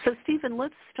so, Stephen,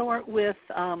 let's start with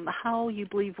how you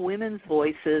believe women's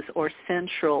voices are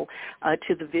central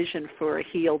to the vision for a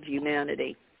healed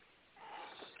humanity.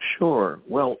 Sure.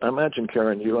 Well, I imagine,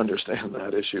 Karen, you understand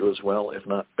that issue as well, if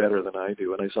not better than I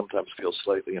do, and I sometimes feel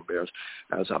slightly embarrassed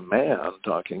as a man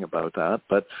talking about that,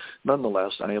 but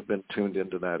nonetheless, I have been tuned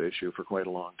into that issue for quite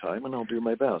a long time, and I'll do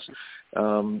my best.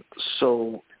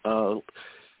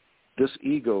 This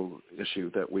ego issue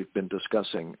that we've been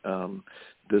discussing,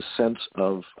 this sense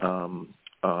of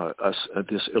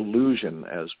this illusion,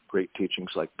 as great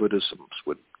teachings like Buddhism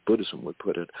would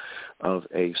put it, of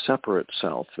a separate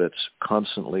self that's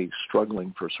constantly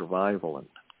struggling for survival and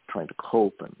trying to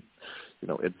cope and,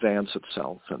 advance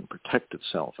itself and protect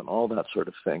itself and all that sort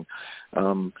of thing.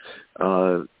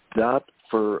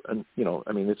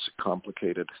 It's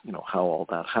complicated, how all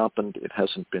that happened. It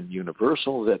hasn't been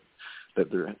universal, that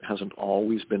there hasn't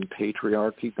always been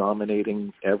patriarchy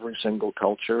dominating every single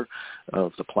culture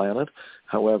of the planet.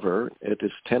 However, it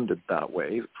has tended that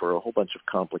way for a whole bunch of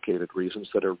complicated reasons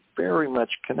that are very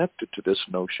much connected to this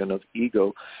notion of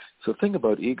ego. So the thing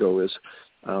about ego is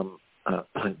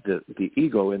the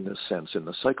ego in this sense, in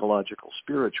the psychological,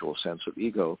 spiritual sense of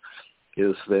ego,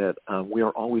 is that we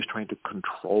are always trying to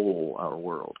control our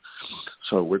world.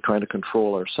 So we're trying to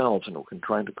control ourselves, and we're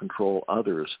trying to control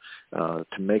others to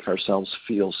make ourselves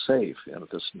feel safe.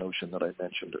 This notion that I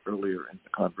mentioned earlier in the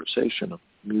conversation of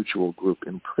mutual group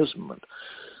imprisonment.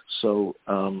 So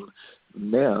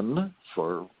men,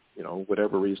 for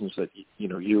whatever reasons that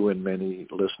you and many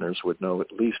listeners would know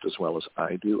at least as well as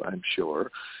I do, I'm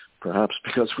sure. Perhaps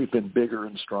because we've been bigger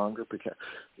and stronger, because,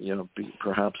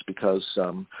 perhaps because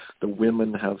the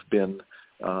women have been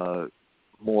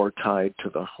more tied to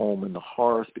the home and the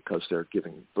hearth because they're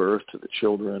giving birth to the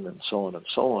children and so on and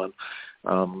so on.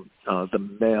 The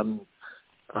men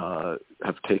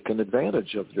have taken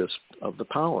advantage of the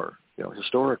power,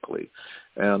 historically.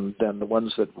 And then the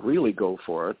ones that really go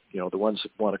for it, the ones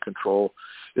that want to control,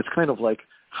 it's kind of like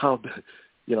how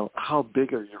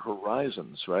big are your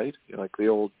horizons, right? Like the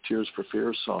old Tears for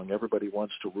Fears song, everybody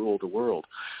wants to rule the world.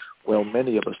 Well,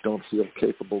 many of us don't feel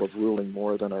capable of ruling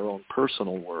more than our own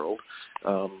personal world,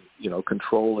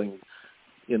 controlling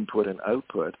input and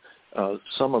output.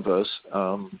 Some of us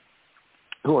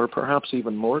who are perhaps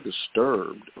even more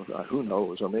disturbed, who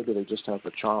knows, or maybe they just have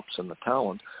the chops and the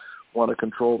talent, want to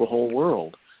control the whole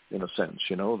world, in a sense,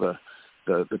 the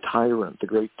tyrant, the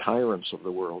great tyrants of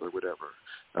the world or whatever.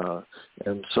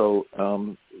 And so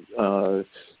the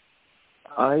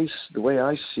way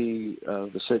I see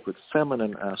the sacred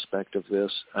feminine aspect of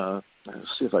this,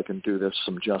 see if I can do this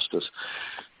some justice,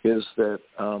 is that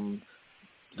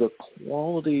the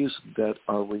qualities that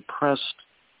are repressed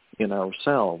in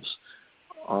ourselves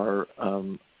are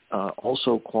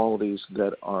also qualities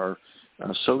that are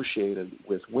associated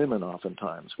with women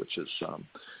oftentimes, which is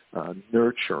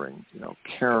nurturing,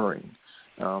 caring,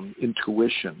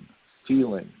 intuition,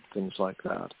 feeling, things like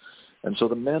that. And so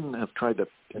the men have tried to,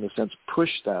 in a sense, push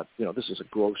that, this is a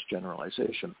gross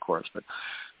generalization, of course, but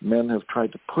men have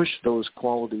tried to push those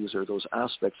qualities or those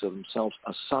aspects of themselves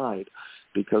aside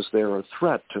because they're a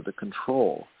threat to the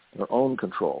control, their own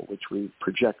control, which we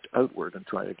project outward and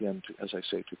try again to, as I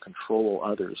say, to control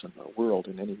others and the world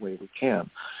in any way we can.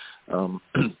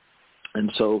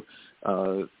 And so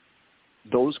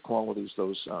those qualities,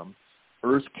 those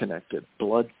earth-connected,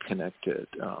 blood-connected,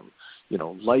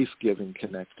 life-giving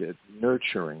connected,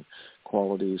 nurturing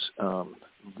qualities,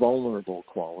 vulnerable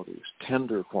qualities,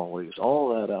 tender qualities, all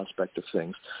that aspect of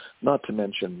things, not to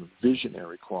mention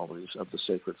visionary qualities of the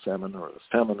sacred feminine or the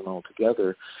feminine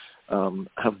altogether,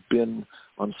 have been,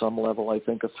 on some level, I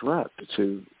think, a threat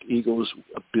to ego's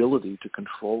ability to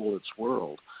control its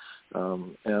world.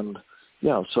 And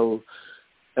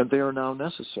they are now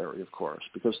necessary, of course,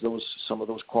 because some of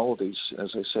those qualities,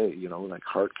 as I say, like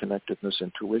heart connectedness,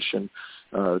 intuition,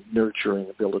 nurturing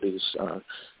abilities,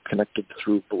 connected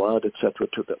through blood, etc.,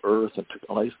 to the earth and to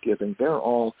life-giving, they're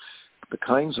all the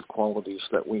kinds of qualities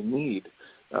that we need,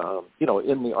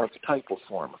 in the archetypal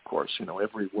form, of course.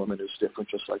 Every woman is different,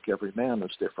 just like every man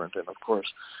is different. And, of course,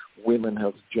 women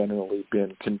have generally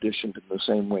been conditioned in the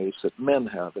same ways that men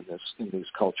have in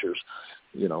these cultures,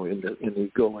 in the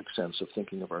egoic sense of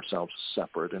thinking of ourselves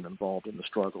separate and involved in the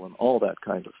struggle and all that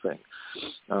kind of thing.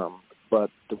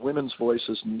 But the women's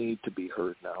voices need to be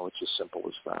heard now. It's as simple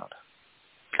as that.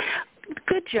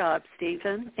 Good job,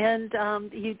 Stephen. And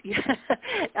you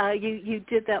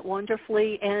did that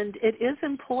wonderfully. And it is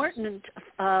important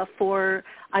for,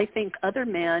 I think, other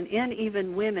men and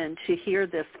even women to hear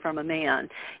this from a man.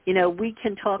 We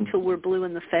can talk till we're blue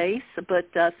in the face, but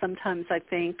sometimes I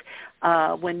think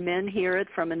when men hear it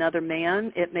from another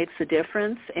man, it makes a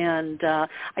difference. And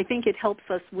I think it helps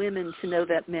us women to know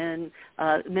that men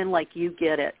like you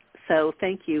get it. So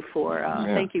thank you for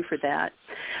that.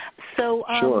 So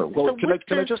sure. Well, so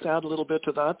can I just add a little bit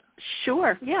to that?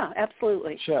 Sure. Yeah.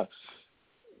 Absolutely. Sure.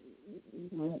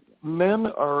 Men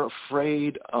are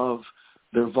afraid of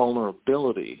their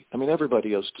vulnerability. I mean,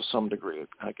 everybody is to some degree,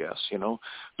 I guess,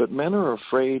 But men are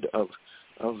afraid of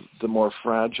the more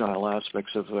fragile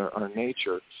aspects of our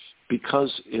nature,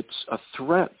 because it's a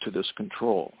threat to this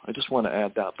control. I just want to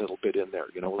add that little bit in there,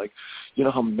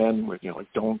 how men were,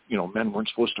 men weren't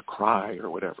supposed to cry or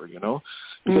whatever,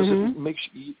 because it makes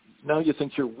you, now you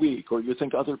think you're weak, or you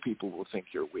think other people will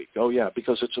think you're weak. Oh yeah,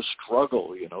 because it's a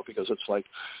struggle, because it's like,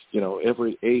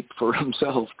 every ape for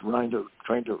himself trying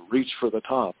to reach for the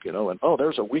top, and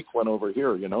there's a weak one over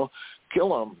here,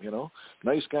 kill him,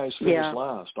 nice guys finish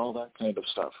last, all that kind of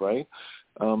stuff, right?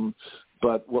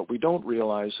 But what we don't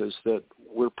realize is that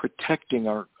we're protecting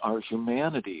our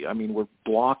humanity. I mean, we're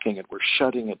blocking it. We're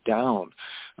shutting it down.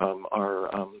 Our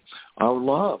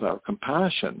love, our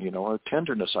compassion, our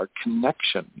tenderness, our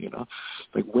connection.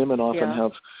 Like women often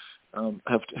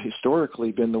have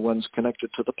historically been the ones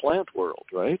connected to the plant world,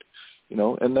 right?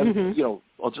 And then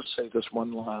I'll just say this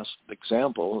one last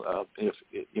example.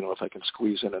 If I can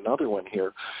squeeze in another one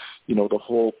here, the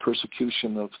whole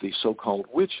persecution of the so-called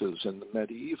witches in the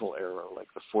medieval era, like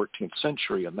the 14th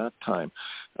century and that time.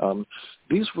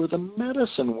 These were the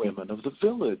medicine women of the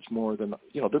village more than,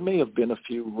 there may have been a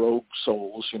few rogue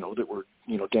souls, that were,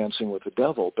 dancing with the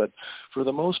devil. But for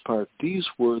the most part, these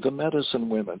were the medicine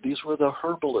women. These were the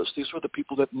herbalists. These were the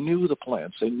people that knew the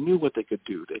plants. They knew what they could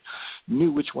do. They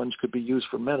knew which ones could be used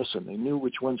for medicine. They knew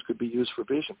which ones could be used for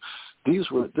vision.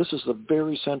 This is the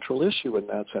very central issue in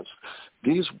that sense.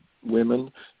 These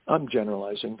women, I'm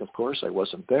generalizing, of course, I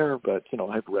wasn't there, but,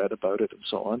 I've read about it and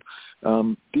so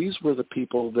on. These were the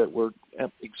people that were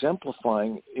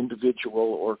exemplifying individual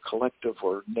or collective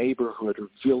or neighborhood or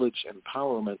village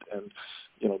empowerment and,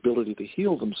 ability to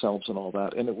heal themselves and all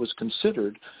that. And it was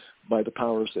considered by the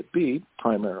powers that be,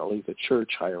 primarily the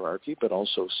church hierarchy, but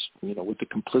also, with the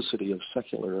complicity of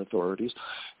secular authorities,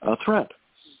 a threat.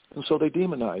 And so they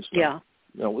demonized them. Yeah.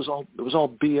 It was all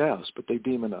BS, but they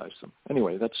demonized them.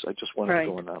 Anyway, I just wanted to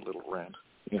go on that little rant.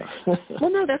 Yeah. Well,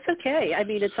 no, that's okay. I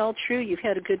mean, it's all true. You've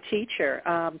had a good teacher.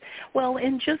 And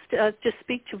just to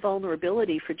speak to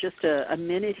vulnerability for just a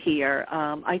minute here,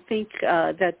 I think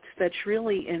that's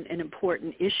really an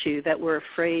important issue, that we're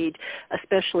afraid,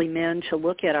 especially men, to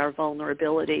look at our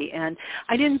vulnerability. And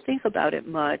I didn't think about it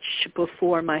much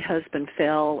before my husband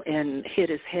fell and hit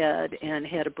his head and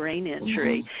had a brain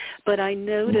injury. Mm-hmm. But I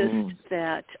noticed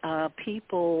that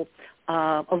people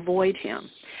avoid him.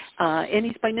 And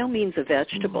he's by no means a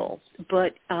vegetable,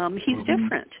 but he's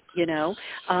different, He's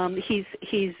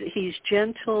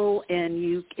gentle,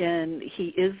 and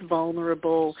he is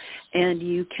vulnerable, and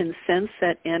you can sense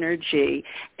that energy.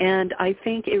 And I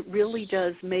think it really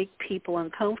does make people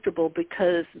uncomfortable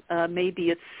because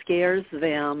maybe it scares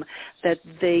them that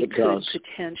they could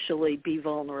potentially be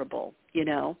vulnerable, It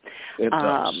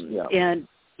does, yeah.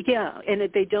 And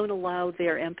they don't allow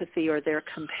their empathy or their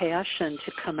compassion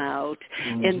to come out.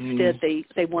 Instead,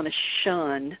 they want to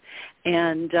shun.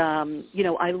 And,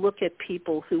 I look at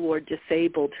people who are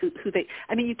disabled,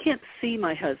 you can't see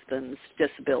my husband's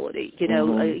disability.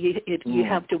 You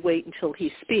have to wait until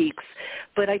he speaks.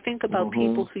 But I think about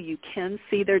people who you can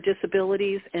see their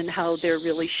disabilities and how they're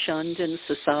really shunned in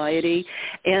society.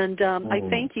 And I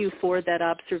thank you for that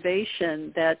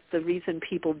observation, that the reason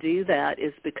people do that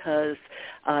is because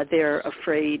they're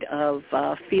afraid of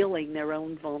feeling their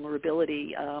own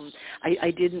vulnerability.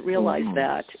 I didn't realize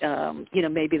that.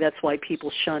 Maybe that's why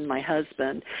people shun my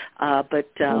husband.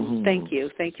 But thank you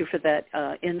for that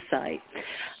insight.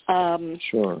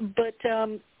 Sure. But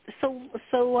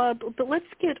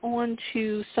let's get on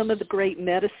to some of the great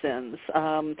medicines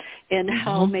and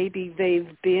how maybe they've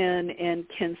been and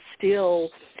can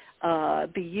still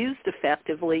be used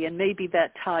effectively, and maybe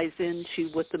that ties into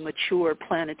what the mature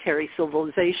planetary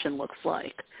civilization looks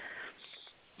like.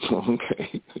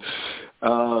 Okay.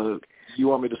 You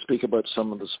want me to speak about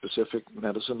some of the specific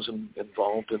medicines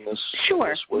involved in this?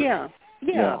 Sure. This work?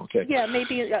 Yeah, okay. Yeah,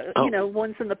 maybe,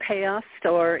 ones in the past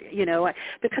or,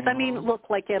 because, look,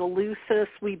 like at Eleusis,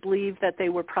 we believe that they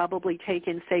were probably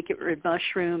taking sacred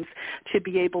mushrooms to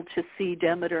be able to see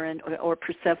Demeter or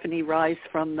Persephone rise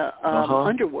from the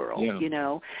underworld,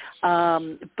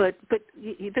 But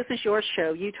this is your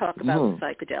show. You talk about the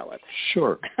psychedelics.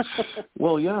 Sure.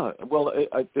 Well, yeah. Well,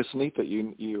 it's neat that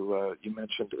you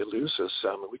mentioned Eleusis.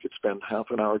 We could spend half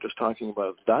an hour just talking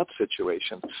about that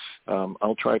situation.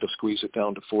 I'll try to squeeze it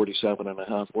down to 47 and a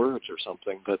half words or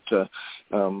something. But,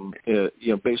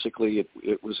 basically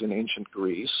it was in ancient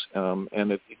Greece,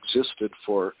 and it existed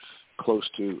for close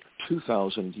to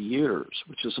 2,000 years,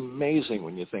 which is amazing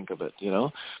when you think of it.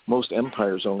 Most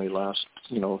empires only last,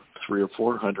 300 or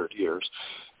 400 years.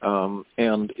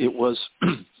 And it was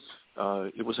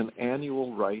an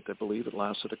annual rite. I believe it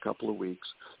lasted a couple of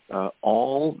weeks.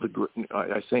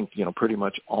 Pretty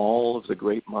much all of the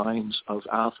great minds of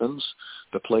Athens,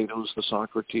 the Platos, the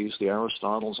Socrates, the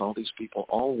Aristotles, all these people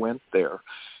all went there.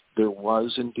 There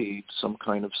was indeed some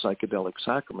kind of psychedelic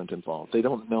sacrament involved. They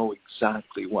don't know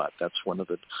exactly what. That's one of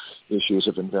the issues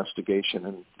of investigation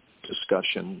and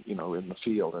discussion, in the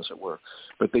field, as it were.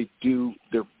 But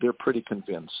they're pretty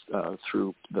convinced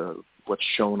through what's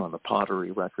shown on the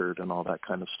pottery record and all that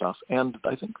kind of stuff. And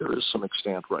I think there is some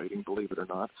extant writing, believe it or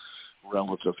not,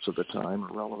 relative to the time, or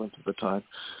relevant to the time.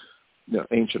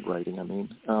 Ancient writing, and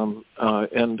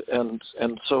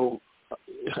so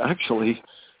actually,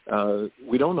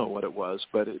 we don't know what it was,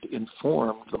 but it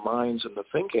informed the minds and the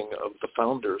thinking of the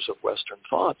founders of Western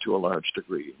thought to a large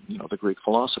degree, the Greek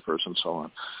philosophers and so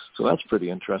on. So that's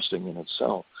pretty interesting in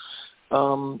itself.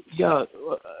 Well,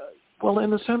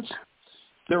 in a sense,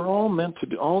 they're all meant to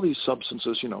do, all these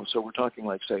substances, so we're talking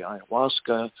like, say,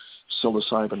 ayahuasca,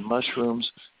 psilocybin mushrooms,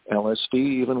 LSD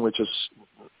even, which is,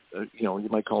 you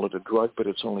might call it a drug, but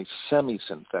it's only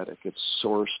semi-synthetic. It's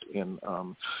sourced in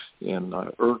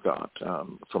ergot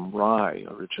from rye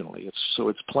originally.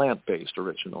 It's plant-based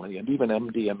originally, and even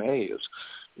MDMA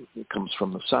comes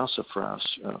from the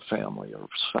sassafras family, or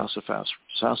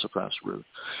sassafras root.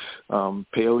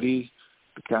 Peyote,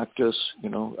 the cactus,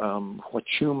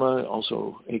 huachuma,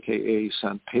 also aka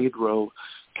San Pedro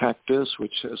cactus,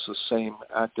 which has the same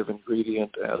active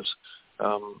ingredient as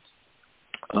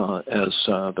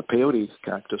the peyote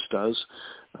cactus does,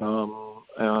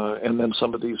 and then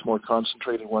some of these more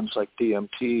concentrated ones like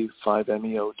DMT,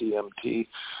 5-MeO-DMT,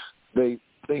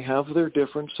 they have their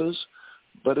differences,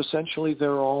 but essentially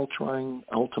they're all trying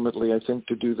ultimately, I think,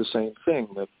 to do the same thing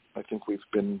that I think we've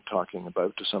been talking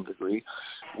about to some degree,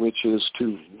 which is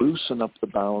to loosen up the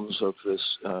bounds of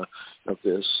this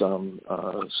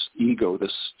ego,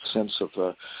 this sense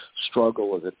of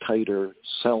struggle, of the tighter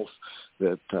self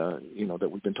that that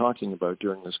we've been talking about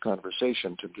during this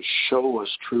conversation, to show us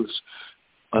truths,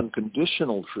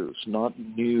 unconditional truths, not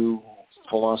new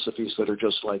philosophies that are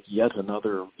just like yet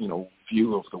another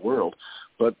view of the world,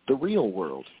 but the real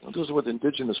world. And this is what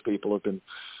indigenous people have been.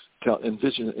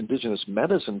 Indigenous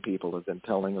medicine people have been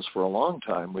telling us for a long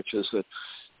time, which is that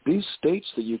these states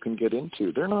that you can get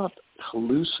into, they're not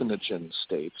hallucinogen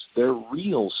states. They're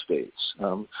real states.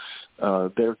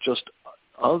 They're just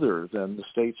other than the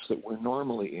states that we're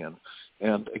normally in.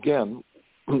 And again,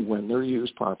 when they're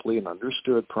used properly and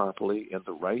understood properly in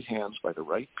the right hands by the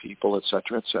right people, et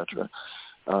cetera,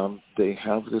 they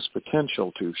have this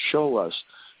potential to show us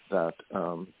that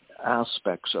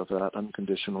aspects of that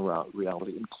unconditional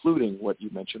reality, including what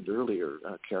you mentioned earlier,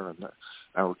 Karen,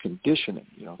 our conditioning,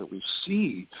 that we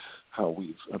see how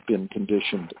we've been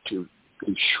conditioned to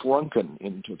be shrunken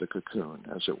into the cocoon,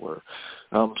 as it were.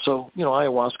 So,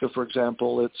 ayahuasca, for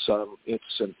example,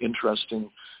 it's an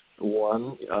interesting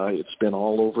one. It's been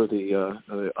all over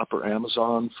the upper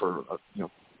Amazon for,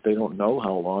 they don't know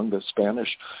how long. The Spanish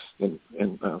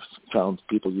found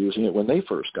people using it when they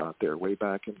first got there, way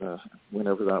back in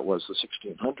whenever that was, the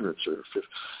 1600s or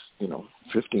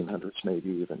 1500s maybe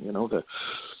even.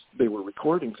 They were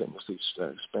recording things. These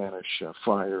Spanish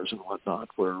friars and whatnot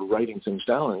were writing things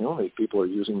down, and people are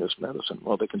using this medicine.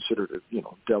 Well, they considered it,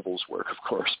 devil's work, of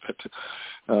course, but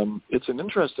it's an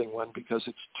interesting one because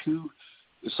it's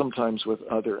sometimes with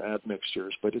other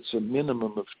admixtures, but it's a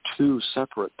minimum of 2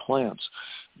 separate plants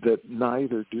that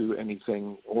neither do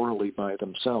anything orally by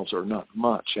themselves, or not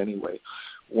much anyway.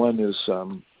 One is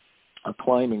a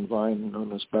climbing vine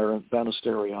known as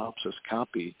Banisteriopsis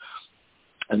capi,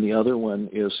 and the other one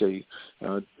is a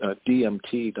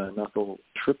DMT,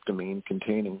 dimethyltryptamine,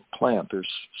 containing plant. There's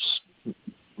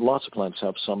lots of plants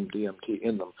have some DMT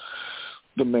in them.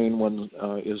 The main one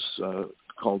is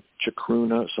called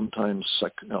chacruna, sometimes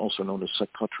also known as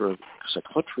Psychotria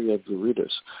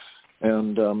viridis.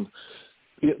 And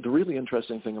the really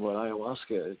interesting thing about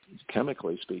ayahuasca,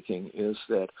 chemically speaking, is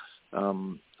that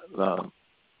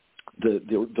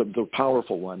the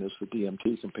powerful one is the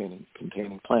DMT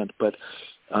containing plant, but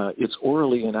it's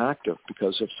orally inactive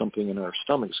because of something in our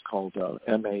stomachs called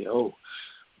MAO.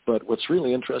 But what's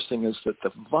really interesting is that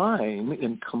the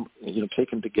vine,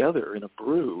 taken together in a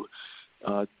brew,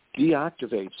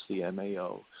 deactivates the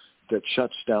MAO that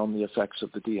shuts down the effects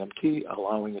of the DMT,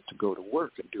 allowing it to go to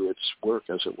work and do its work,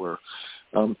 as it were.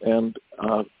 And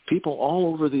people all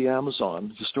over the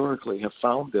Amazon historically have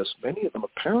found this, many of them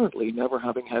apparently never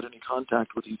having had any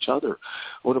contact with each other.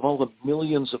 Out of all the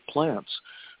millions of plants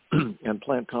and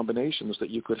plant combinations that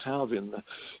you could have in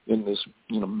this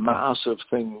massive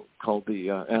thing called the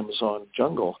Amazon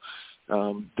jungle,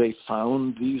 they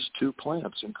found these 2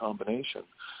 plants in combination.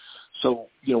 So,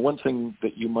 one thing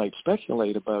that you might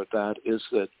speculate about that is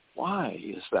that why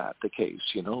is that the case?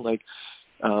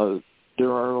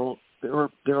 There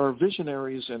are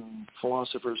visionaries and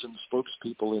philosophers and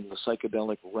spokespeople in the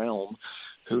psychedelic realm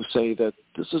who say that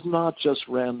this is not just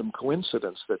random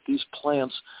coincidence, that these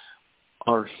plants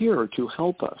are here to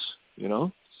help us,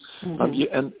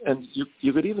 Mm-hmm. And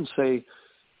you could even say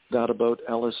that about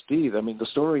LSD. I mean, the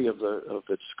story of the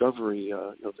discovery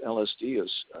of LSD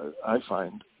is, I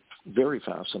find, very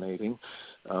fascinating.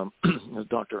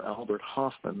 Dr. Albert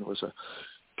Hofmann was a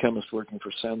chemist working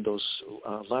for Sandoz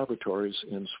Laboratories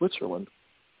in Switzerland,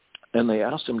 and they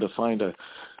asked him to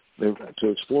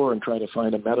explore and try to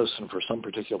find a medicine for some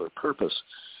particular purpose.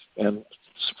 And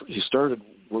he started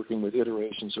working with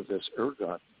iterations of this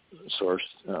ergot source,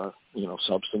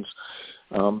 substance,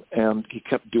 and he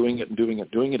kept doing it.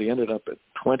 He ended up at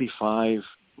 25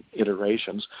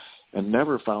 iterations, and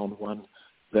never found one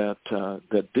that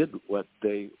did what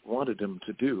they wanted him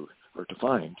to do or to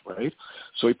find, right?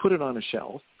 So he put it on a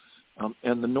shelf,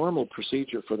 and the normal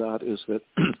procedure for that is that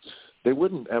they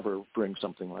wouldn't ever bring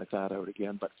something like that out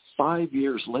again. But 5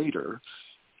 years later,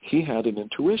 he had an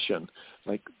intuition,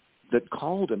 like, that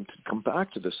called him to come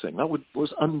back to this thing. That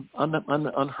was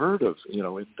unheard of,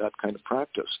 in that kind of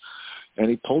practice. And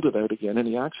he pulled it out again, and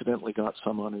he accidentally got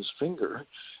some on his finger,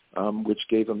 which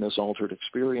gave him this altered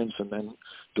experience, and then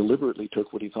deliberately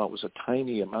took what he thought was a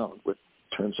tiny amount, which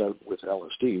turns out with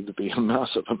LSD to be a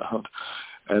massive amount,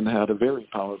 and had a very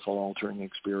powerful altering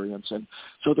experience. And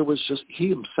so there was just, he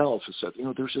himself has said,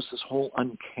 there's just this whole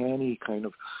uncanny kind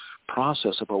of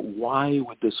process about why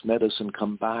would this medicine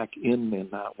come back in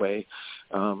that way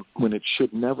when it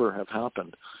should never have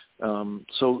happened.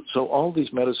 So all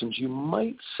these medicines, you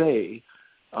might say,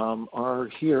 are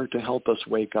here to help us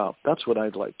wake up. That's what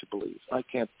I'd like to believe. I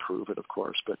can't prove it, of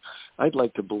course, but I'd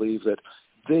like to believe that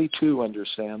they too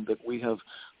understand that we have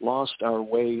lost our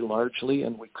way largely,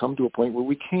 and we come to a point where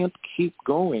we can't keep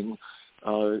going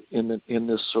in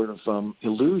this sort of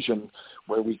illusion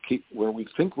where we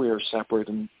think we are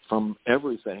separated from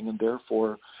everything, and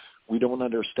therefore we don't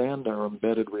understand our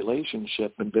embedded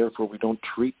relationship, and therefore we don't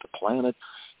treat the planet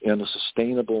in a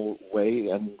sustainable way,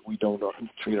 and we don't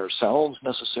treat ourselves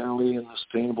necessarily in a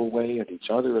sustainable way, and each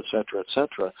other, et cetera, et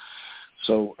cetera.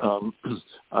 So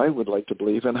I would like to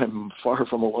believe, and I'm far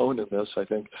from alone in this, I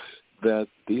think, that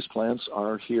these plants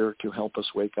are here to help us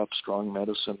wake up, strong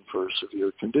medicine for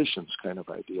severe conditions kind of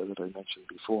idea that I mentioned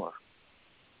before.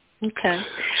 Okay.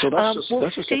 So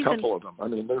that's just Stephen, a couple of them. I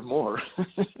mean, there are more.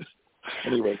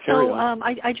 Anyway, carry on.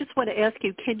 I just want to ask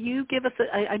you, can you give us,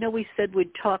 I know we said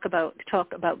we'd talk about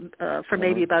for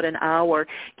maybe about an hour.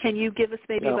 Can you give us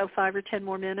maybe about 5 or 10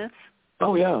 more minutes?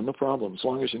 Oh, yeah, no problem, as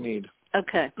long as you need.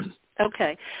 Okay.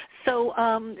 Okay. So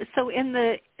in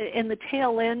the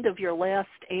tail end of your last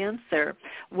answer,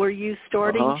 were you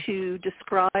starting to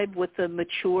describe what the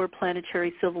mature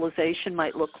planetary civilization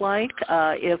might look like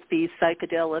if these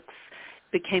psychedelics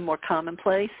became more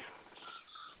commonplace?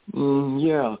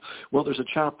 Yeah. Well, there's a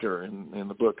chapter in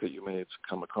the book that you may have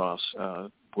come across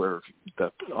where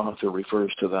that author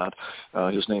refers to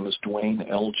that. His name is Dwayne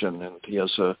Elgin, and he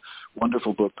has a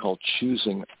wonderful book called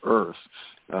Choosing Earth.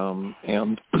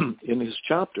 And in his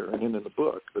chapter, and in the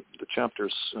book, the chapter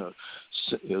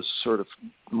is sort of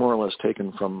more or less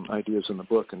taken from ideas in the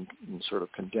book and sort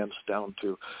of condensed down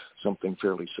to something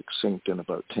fairly succinct in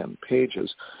about 10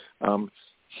 pages.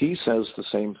 He says the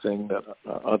same thing that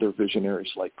other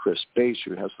visionaries like Chris Bache,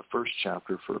 who has the first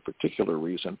chapter for a particular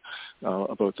reason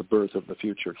about the birth of the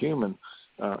future human,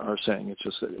 are saying. It's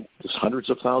just that this hundreds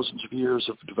of thousands of years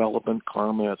of development,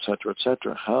 karma, et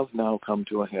cetera, have now come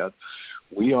to a head.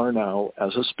 We are now,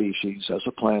 as a species, as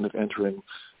a planet, entering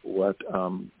what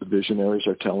the visionaries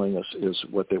are telling us is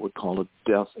what they would call a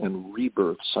death and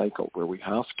rebirth cycle, where we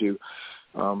have to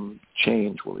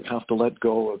change, where we have to let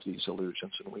go of these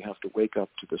illusions, and we have to wake up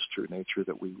to this true nature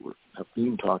that we have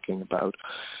been talking about.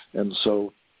 And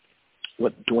so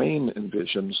what Dwayne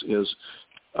envisions is,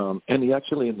 and he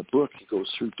actually in the book, he goes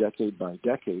through decade by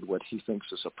decade what he thinks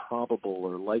is a probable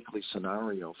or likely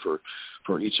scenario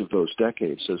for each of those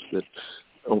decades, is that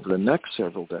over the next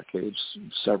several decades,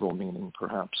 several meaning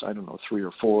perhaps, 3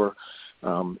 or 4,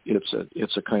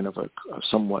 it's a kind of a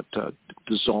somewhat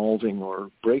dissolving or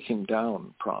breaking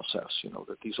down process,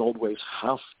 that these old ways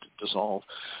have to dissolve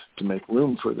to make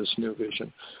room for this new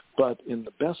vision. But in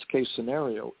the best case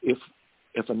scenario, if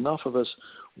enough of us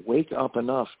wake up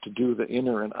enough to do the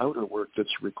inner and outer work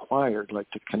that's required, like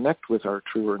to connect with our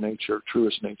truest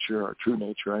nature, our true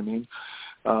nature,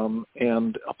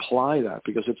 and apply that,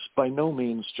 because it's by no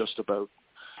means just about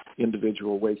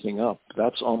individual waking up.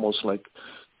 That's almost like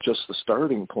just the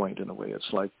starting point in a way.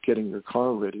 It's like getting your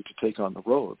car ready to take on the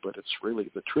road, but it's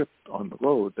really the trip on the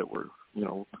road that we're,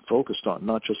 focused on,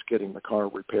 not just getting the car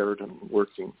repaired and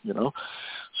working,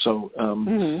 So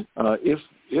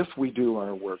if we do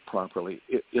our work properly,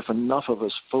 if enough of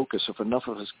us focus, if enough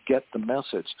of us get the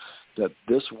message that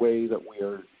this way that we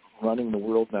are running the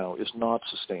world now is not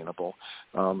sustainable,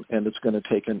 and it's going to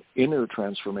take an inner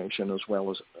transformation as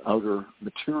well as outer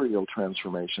material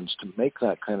transformations to make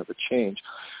that kind of a change.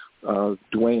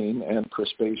 Dwayne and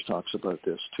Chris Bache talks about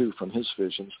this too from his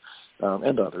visions,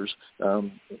 and others,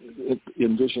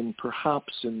 envision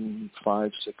perhaps in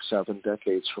 5, 6, 7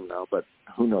 decades from now, but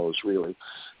who knows really,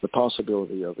 the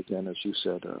possibility of, again, as you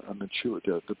said,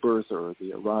 the birth or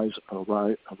the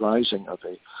arising of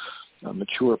a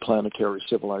mature planetary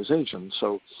civilization.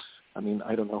 So, I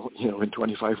don't know, in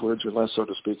 25 words or less, so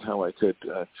to speak, how I could,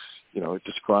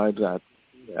 describe that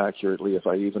accurately if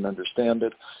I even understand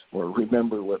it or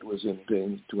remember what was in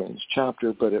Dwayne's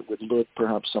chapter, but it would look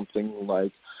perhaps something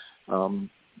like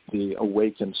the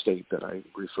awakened state that I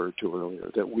referred to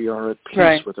earlier, that we are at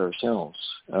peace with ourselves.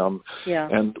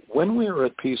 And when we are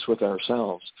at peace with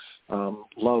ourselves,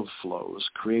 love flows,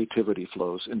 creativity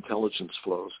flows, intelligence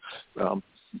flows.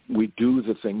 We do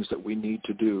the things that we need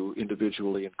to do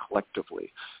individually and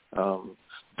collectively.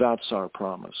 That's our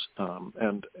promise.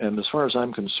 And as far as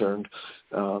I'm concerned,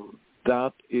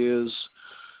 that is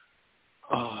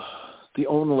the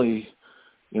only,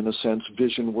 in a sense,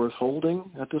 vision worth holding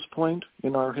at this point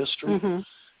in our history.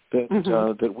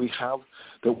 That we have,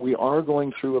 that we are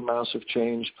going through a massive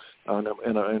change, and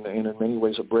in many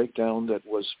ways a breakdown that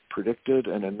was predicted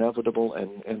and inevitable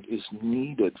and is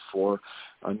needed for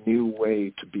a new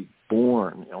way to be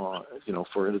born,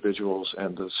 for individuals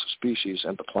and the species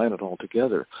and the planet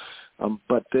altogether.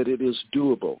 But that it is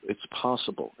doable, it's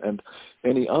possible, and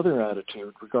any other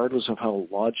attitude, regardless of how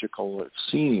logical it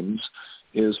seems,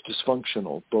 is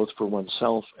dysfunctional, both for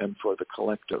oneself and for the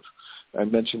collective. I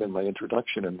mentioned in my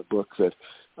introduction in the book that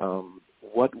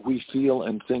what we feel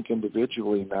and think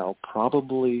individually now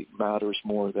probably matters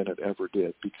more than it ever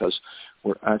did, because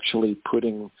we're actually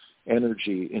putting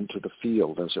energy into the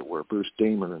field, as it were. Bruce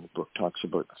Damer in the book talks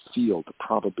about the field, the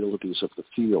probabilities of the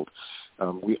field.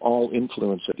 We all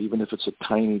influence it, even if it's a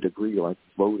tiny degree, like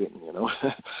voting,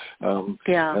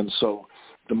 And so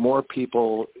the more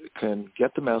people can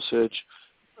get the message,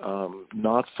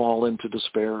 not fall into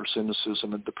despair,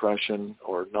 cynicism, and depression,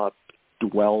 or not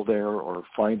dwell there or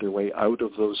find their way out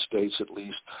of those states at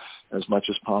least as much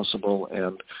as possible,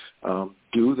 and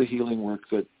do the healing work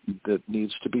that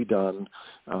needs to be done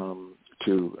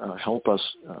to help us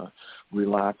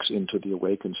relax into the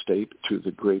awakened state to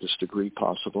the greatest degree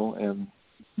possible, and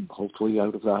hopefully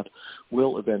out of that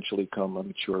will eventually come a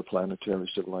mature planetary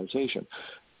civilization.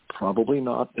 Probably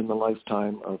not in the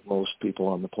lifetime of most people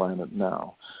on the planet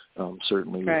now.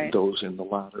 Certainly those in the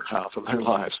latter half of their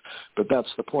lives. But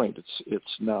that's the point.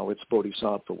 It's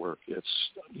bodhisattva work.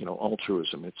 It's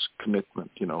altruism. It's commitment.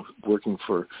 Working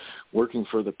for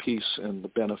the peace and the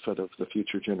benefit of the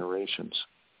future generations.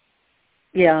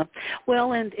 Yeah.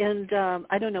 Well, and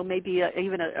I don't know, maybe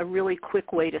even a really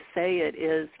quick way to say it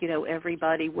is,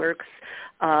 everybody works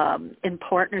in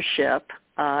partnership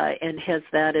and has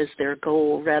that as their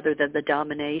goal rather than the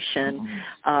domination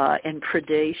and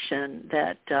predation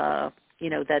that,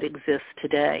 that exists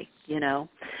today,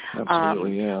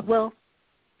 Absolutely, yeah.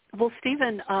 Well,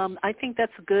 Stephen, I think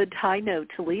that's a good high note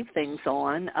to leave things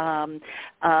on.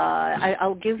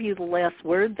 I'll give you the last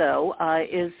word, though.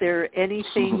 Is there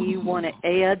anything you want to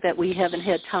add that we haven't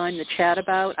had time to chat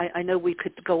about? I know we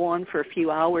could go on for a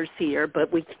few hours here, but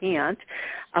we can't.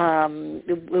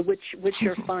 What's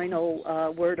your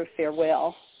final word of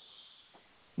farewell?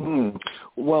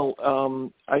 Well,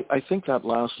 I think that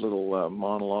last little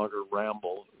monologue or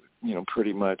ramble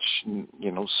pretty much,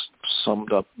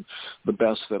 summed up the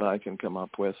best that I can come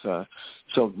up with.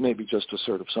 So maybe just to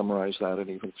sort of summarize that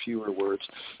in even fewer words,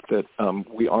 that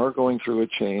we are going through a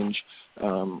change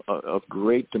of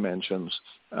great dimensions.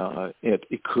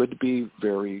 It could be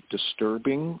very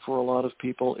disturbing for a lot of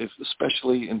people,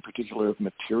 especially in particular if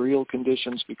material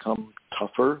conditions become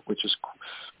tougher, which is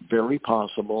very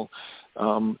possible.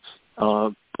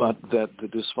 But that the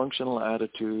dysfunctional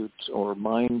attitudes or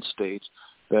mind states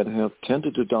that have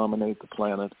tended to dominate the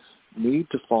planet need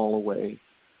to fall away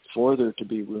for there to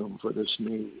be room for this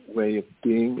new way of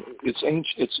being. It's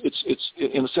ancient. It's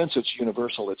in a sense it's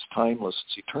universal. It's timeless.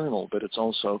 It's eternal. But it's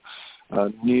also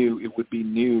new. It would be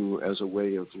new as a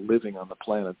way of living on the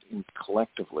planet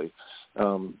collectively.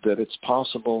 That it's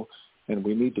possible, and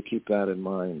we need to keep that in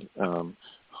mind.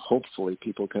 Hopefully,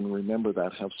 people can remember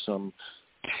that, have some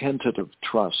tentative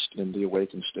trust in the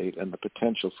awakened state and the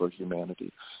potential for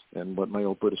humanity, and what my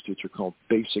old Buddhist teacher called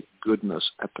basic goodness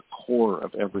at the core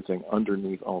of everything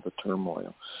underneath all the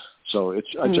turmoil. So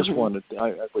I just wanted,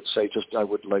 I would say, I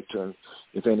would like to,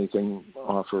 if anything,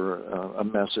 offer a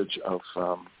message of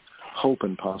hope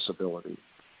and possibility.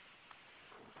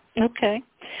 Okay.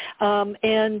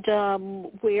 And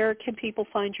where can people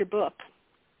find your book?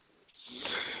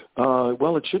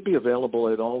 Well, it should be available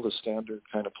at all the standard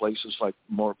kind of places, like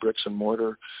more bricks and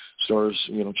mortar stores,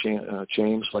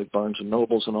 chains like Barnes and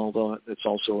Nobles and all that. It's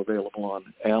also available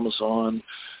on Amazon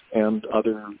and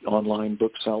other online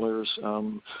booksellers.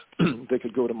 They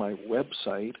could go to my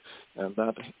website, and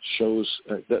that shows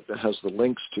that has the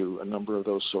links to a number of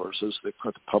those sources. The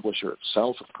publisher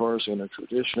itself, of course,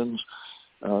 Intertraditions.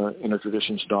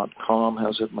 Intertraditions.com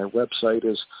has it. My website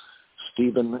is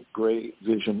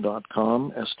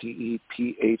StephenGrayVision.com, StephenGray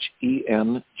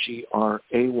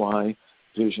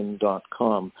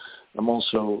stephengrayvision.com. I'm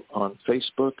also on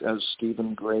Facebook as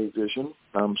Stephen Gray Vision.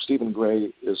 Stephen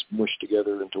Gray is mushed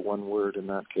together into one word in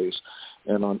that case.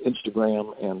 And on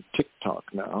Instagram and TikTok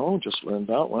now, just learned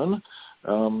that one.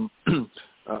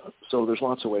 So there's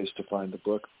lots of ways to find the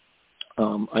book.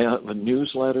 I have a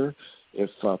newsletter. If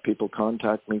people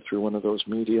contact me through one of those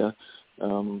media,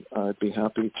 I'd be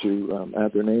happy to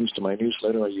add their names to my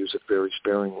newsletter. I use it very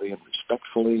sparingly and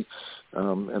respectfully,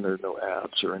 and there are no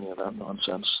ads or any of that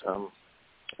nonsense.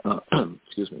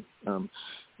 Excuse me.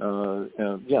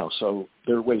 So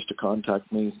there are ways to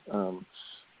contact me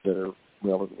that are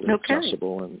relatively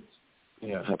accessible, and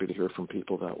happy to hear from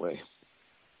people that way.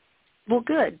 Well,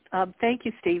 good. Thank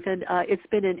you, Stephen. It's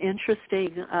been an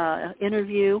interesting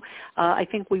interview. I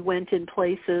think we went in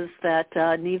places that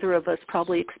neither of us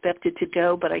probably expected to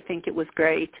go, but I think it was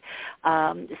great.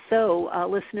 So,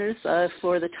 listeners,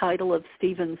 for the title of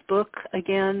Stephen's book,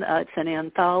 again, it's an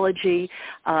anthology,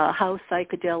 How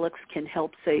Psychedelics Can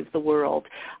Help Save the World.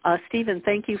 Stephen,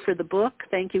 thank you for the book.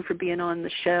 Thank you for being on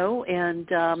the show. And,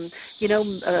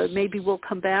 maybe we'll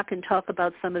come back and talk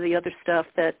about some of the other stuff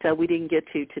that we didn't get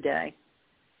to today.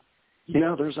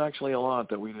 Yeah, there's actually a lot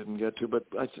that we didn't get to, but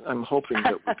I'm hoping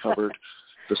that we covered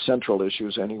the central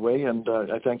issues anyway. And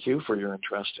I thank you for your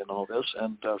interest in all this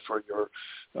and for your,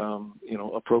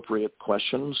 appropriate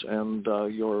questions and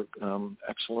your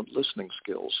excellent listening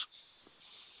skills.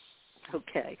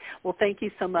 Okay. Well, thank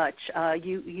you so much.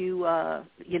 You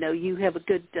have a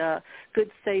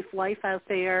good, safe life out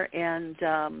there, and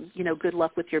good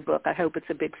luck with your book. I hope it's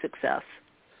a big success.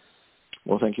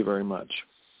 Well, thank you very much.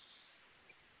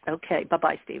 Okay.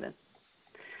 Bye-bye, Stephen.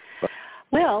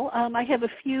 Well, I have a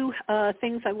few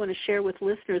things I want to share with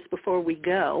listeners before we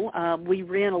go. We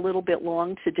ran a little bit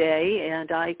long today,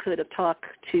 and I could have talked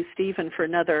to Stephen for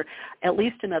at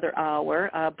least another hour,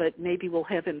 but maybe we'll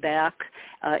have him back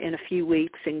in a few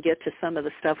weeks and get to some of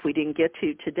the stuff we didn't get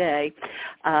to today.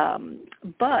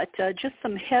 But just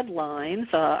some headlines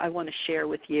I want to share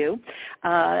with you.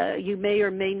 You may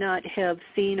or may not have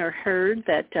seen or heard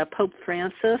that Pope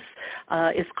Francis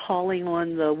is calling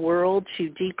on the world to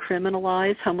decriminalize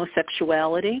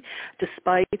homosexuality,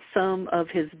 despite some of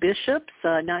his bishops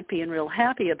not being real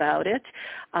happy about it.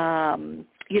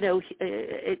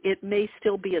 It may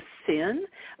still be a sin,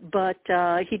 but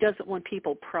he doesn't want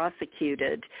people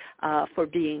prosecuted for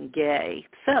being gay.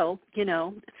 So,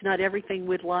 it's not everything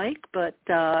we'd like, but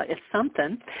it's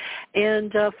something.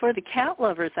 And for the cat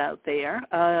lovers out there,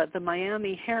 the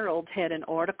Miami Herald had an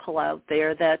article out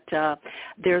there that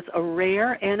there's a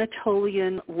rare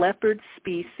Anatolian leopard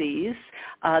species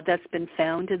that's been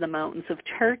found in the mountains of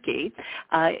Turkey.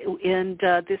 And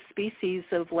this species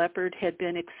of leopard had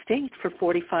been extinct for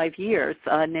 45 years.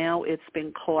 Now it's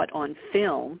been caught on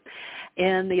film.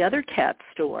 And the other cat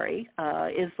story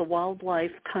is the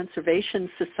Wildlife Conservation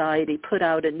Society put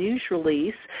out a news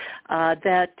release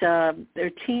that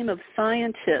their team of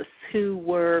scientists who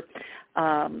were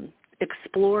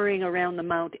exploring around the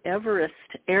Mount Everest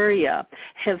area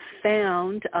have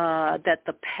found that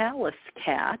the Pallas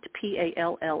cat,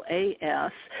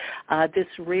 P-A-L-L-A-S, this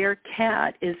rare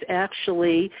cat is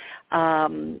actually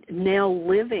now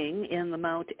living in the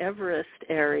Mount Everest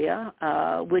area,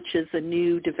 which is a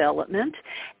new development.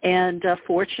 And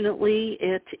fortunately,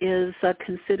 it is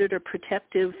considered a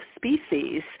protective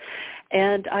species.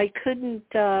 And I couldn't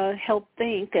help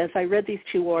think, as I read these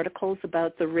two articles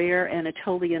about the rare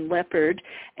Anatolian leopard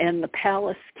and the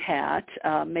Pallas cat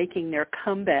making their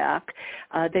comeback,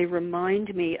 they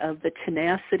remind me of the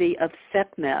tenacity of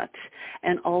Sekhmet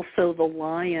and also the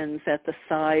lions at the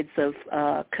sides of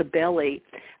Kibeli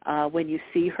when you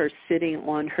see her sitting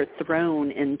on her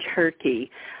throne in Turkey.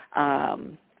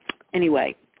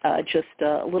 Anyway. Just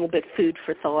a little bit food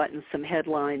for thought and some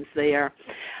headlines there.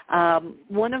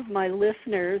 One of my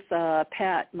listeners,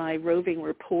 Pat, my roving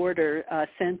reporter,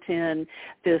 sent in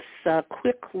this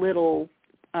quick little,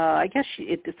 I guess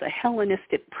it's a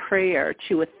Hellenistic prayer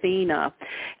to Athena,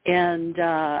 and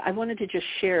I wanted to just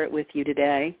share it with you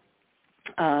today.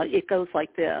 It goes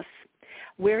like this.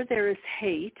 Where there is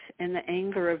hate and the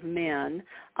anger of men,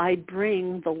 I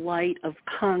bring the light of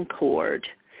concord.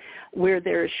 Where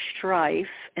there is strife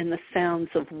and the sounds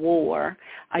of war,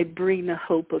 I bring the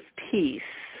hope of peace.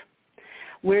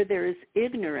 Where there is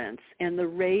ignorance and the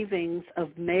ravings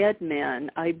of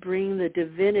madmen, I bring the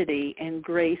divinity and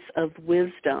grace of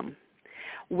wisdom.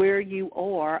 Where you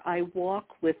are, I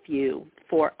walk with you,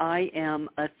 for I am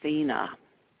Athena.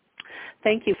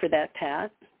 Thank you for that,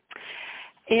 Pat.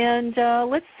 And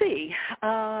let's see,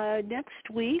 next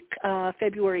week,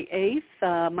 February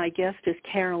 8th, my guest is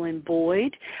Carolyn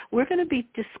Boyd. We're going to be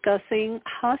discussing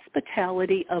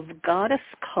hospitality of goddess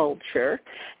culture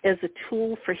as a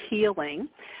tool for healing.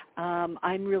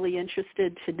 I'm really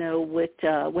interested to know what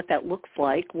that looks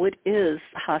like. What is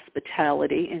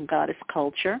hospitality in goddess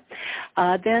culture?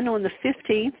 Then on the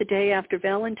 15th, the day after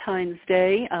Valentine's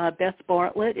Day, Beth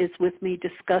Bartlett is with me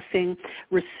discussing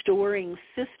restoring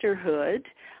sisterhood,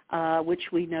 which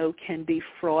we know can be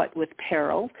fraught with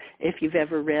peril. If you've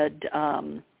ever read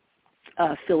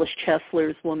Phyllis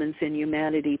Chesler's Woman's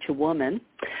Inhumanity to Woman.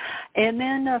 And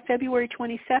then February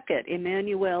 22nd,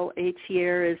 Emmanuel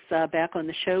Etier is back on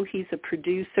the show. He's a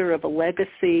producer of a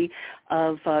legacy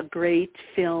of great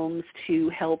films to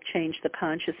help change the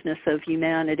consciousness of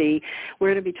humanity. We're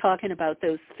going to be talking about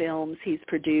those films he's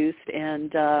produced,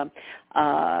 and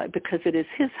because it is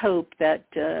his hope that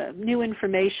new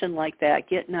information like that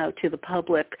getting out to the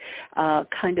public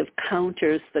kind of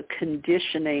counters the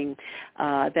conditioning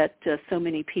that so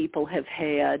many people have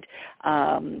had,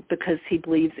 because he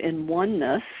believes in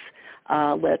oneness.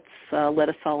 Let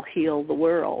us all heal the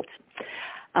world.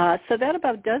 So that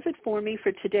about does it for me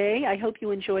for today. I hope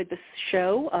you enjoyed this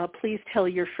show. Please tell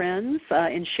your friends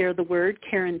and share the word.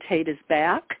 Karen Tate is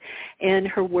back, and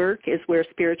her work is where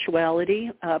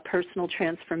spirituality, personal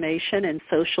transformation, and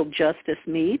social justice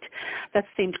meet. That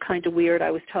seemed kind of weird.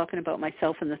 I was talking about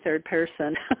myself in the third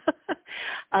person.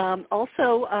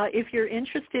 Also, if you're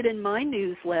interested in my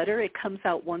newsletter, it comes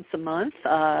out once a month,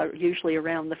 usually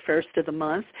around the first of the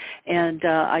month, and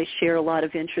I share a lot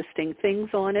of interesting things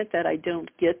on it that I don't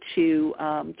get to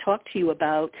talk to you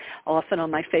about often on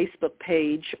my Facebook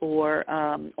page or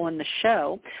on the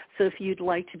show. So if you'd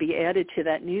like to be added to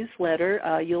that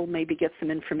newsletter, you'll maybe get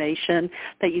some information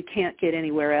that you can't get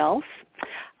anywhere else.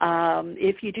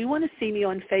 If you do want to see me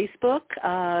on Facebook,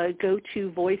 go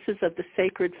to Voices of the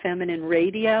Sacred Feminine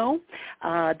Radio.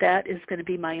 That is going to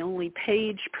be my only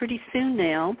page pretty soon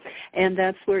now, and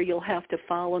that's where you'll have to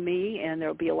follow me, and there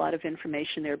will be a lot of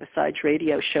information there besides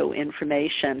radio show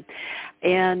information.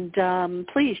 And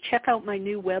please check out my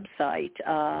new website.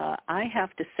 I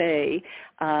have to say,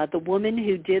 the woman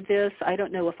who did this, I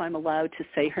don't know if I'm allowed to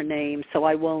say her name, so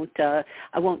I won't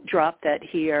drop that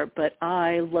here, but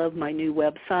I love my new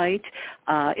website.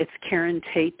 It's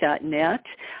KarenTate.net.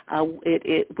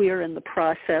 We are in the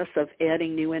process of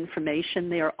adding new information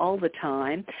there all the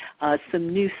time.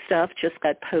 Some new stuff just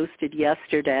got posted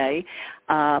yesterday.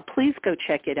 Please go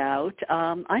check it out.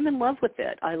 I'm in love with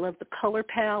it. I love the color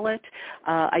palette.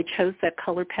 I chose that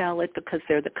color palette because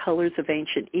they're the colors of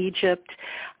ancient Egypt.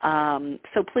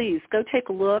 So please go take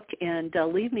a look and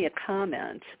leave me a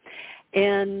comment.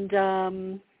 And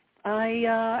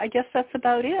I guess that's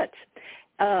about it.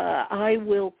 I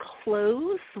will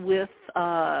close with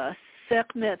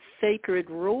Sekhmet's Sacred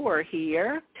Roar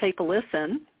here. Take a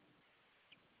listen,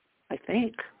 I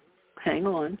think. Hang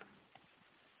on.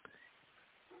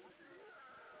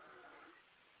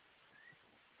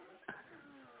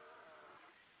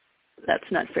 That's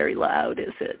not very loud,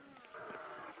 is it?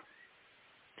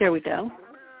 There we go.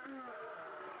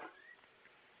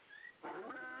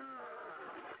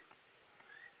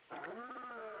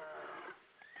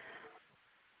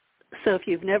 So if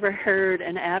you've never heard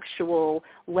an actual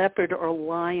leopard or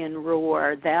lion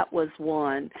roar, that was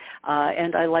one.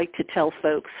 And I like to tell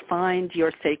folks, find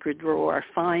your sacred roar,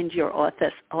 find your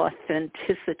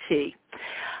authenticity.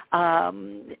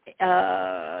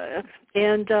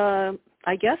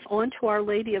 I guess on to Our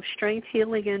Lady of Strength,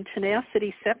 Healing, and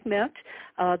Tenacity, Sekhmet,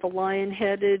 the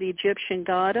lion-headed Egyptian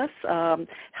goddess.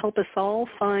 Help us all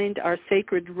find our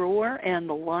sacred roar and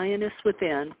the lioness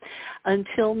within.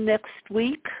 Until next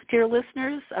week, dear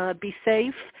listeners, be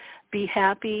safe, be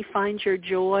happy, find your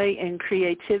joy and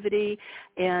creativity,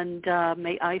 and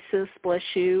may Isis bless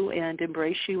you and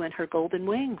embrace you in her golden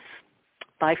wings.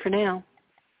 Bye for now.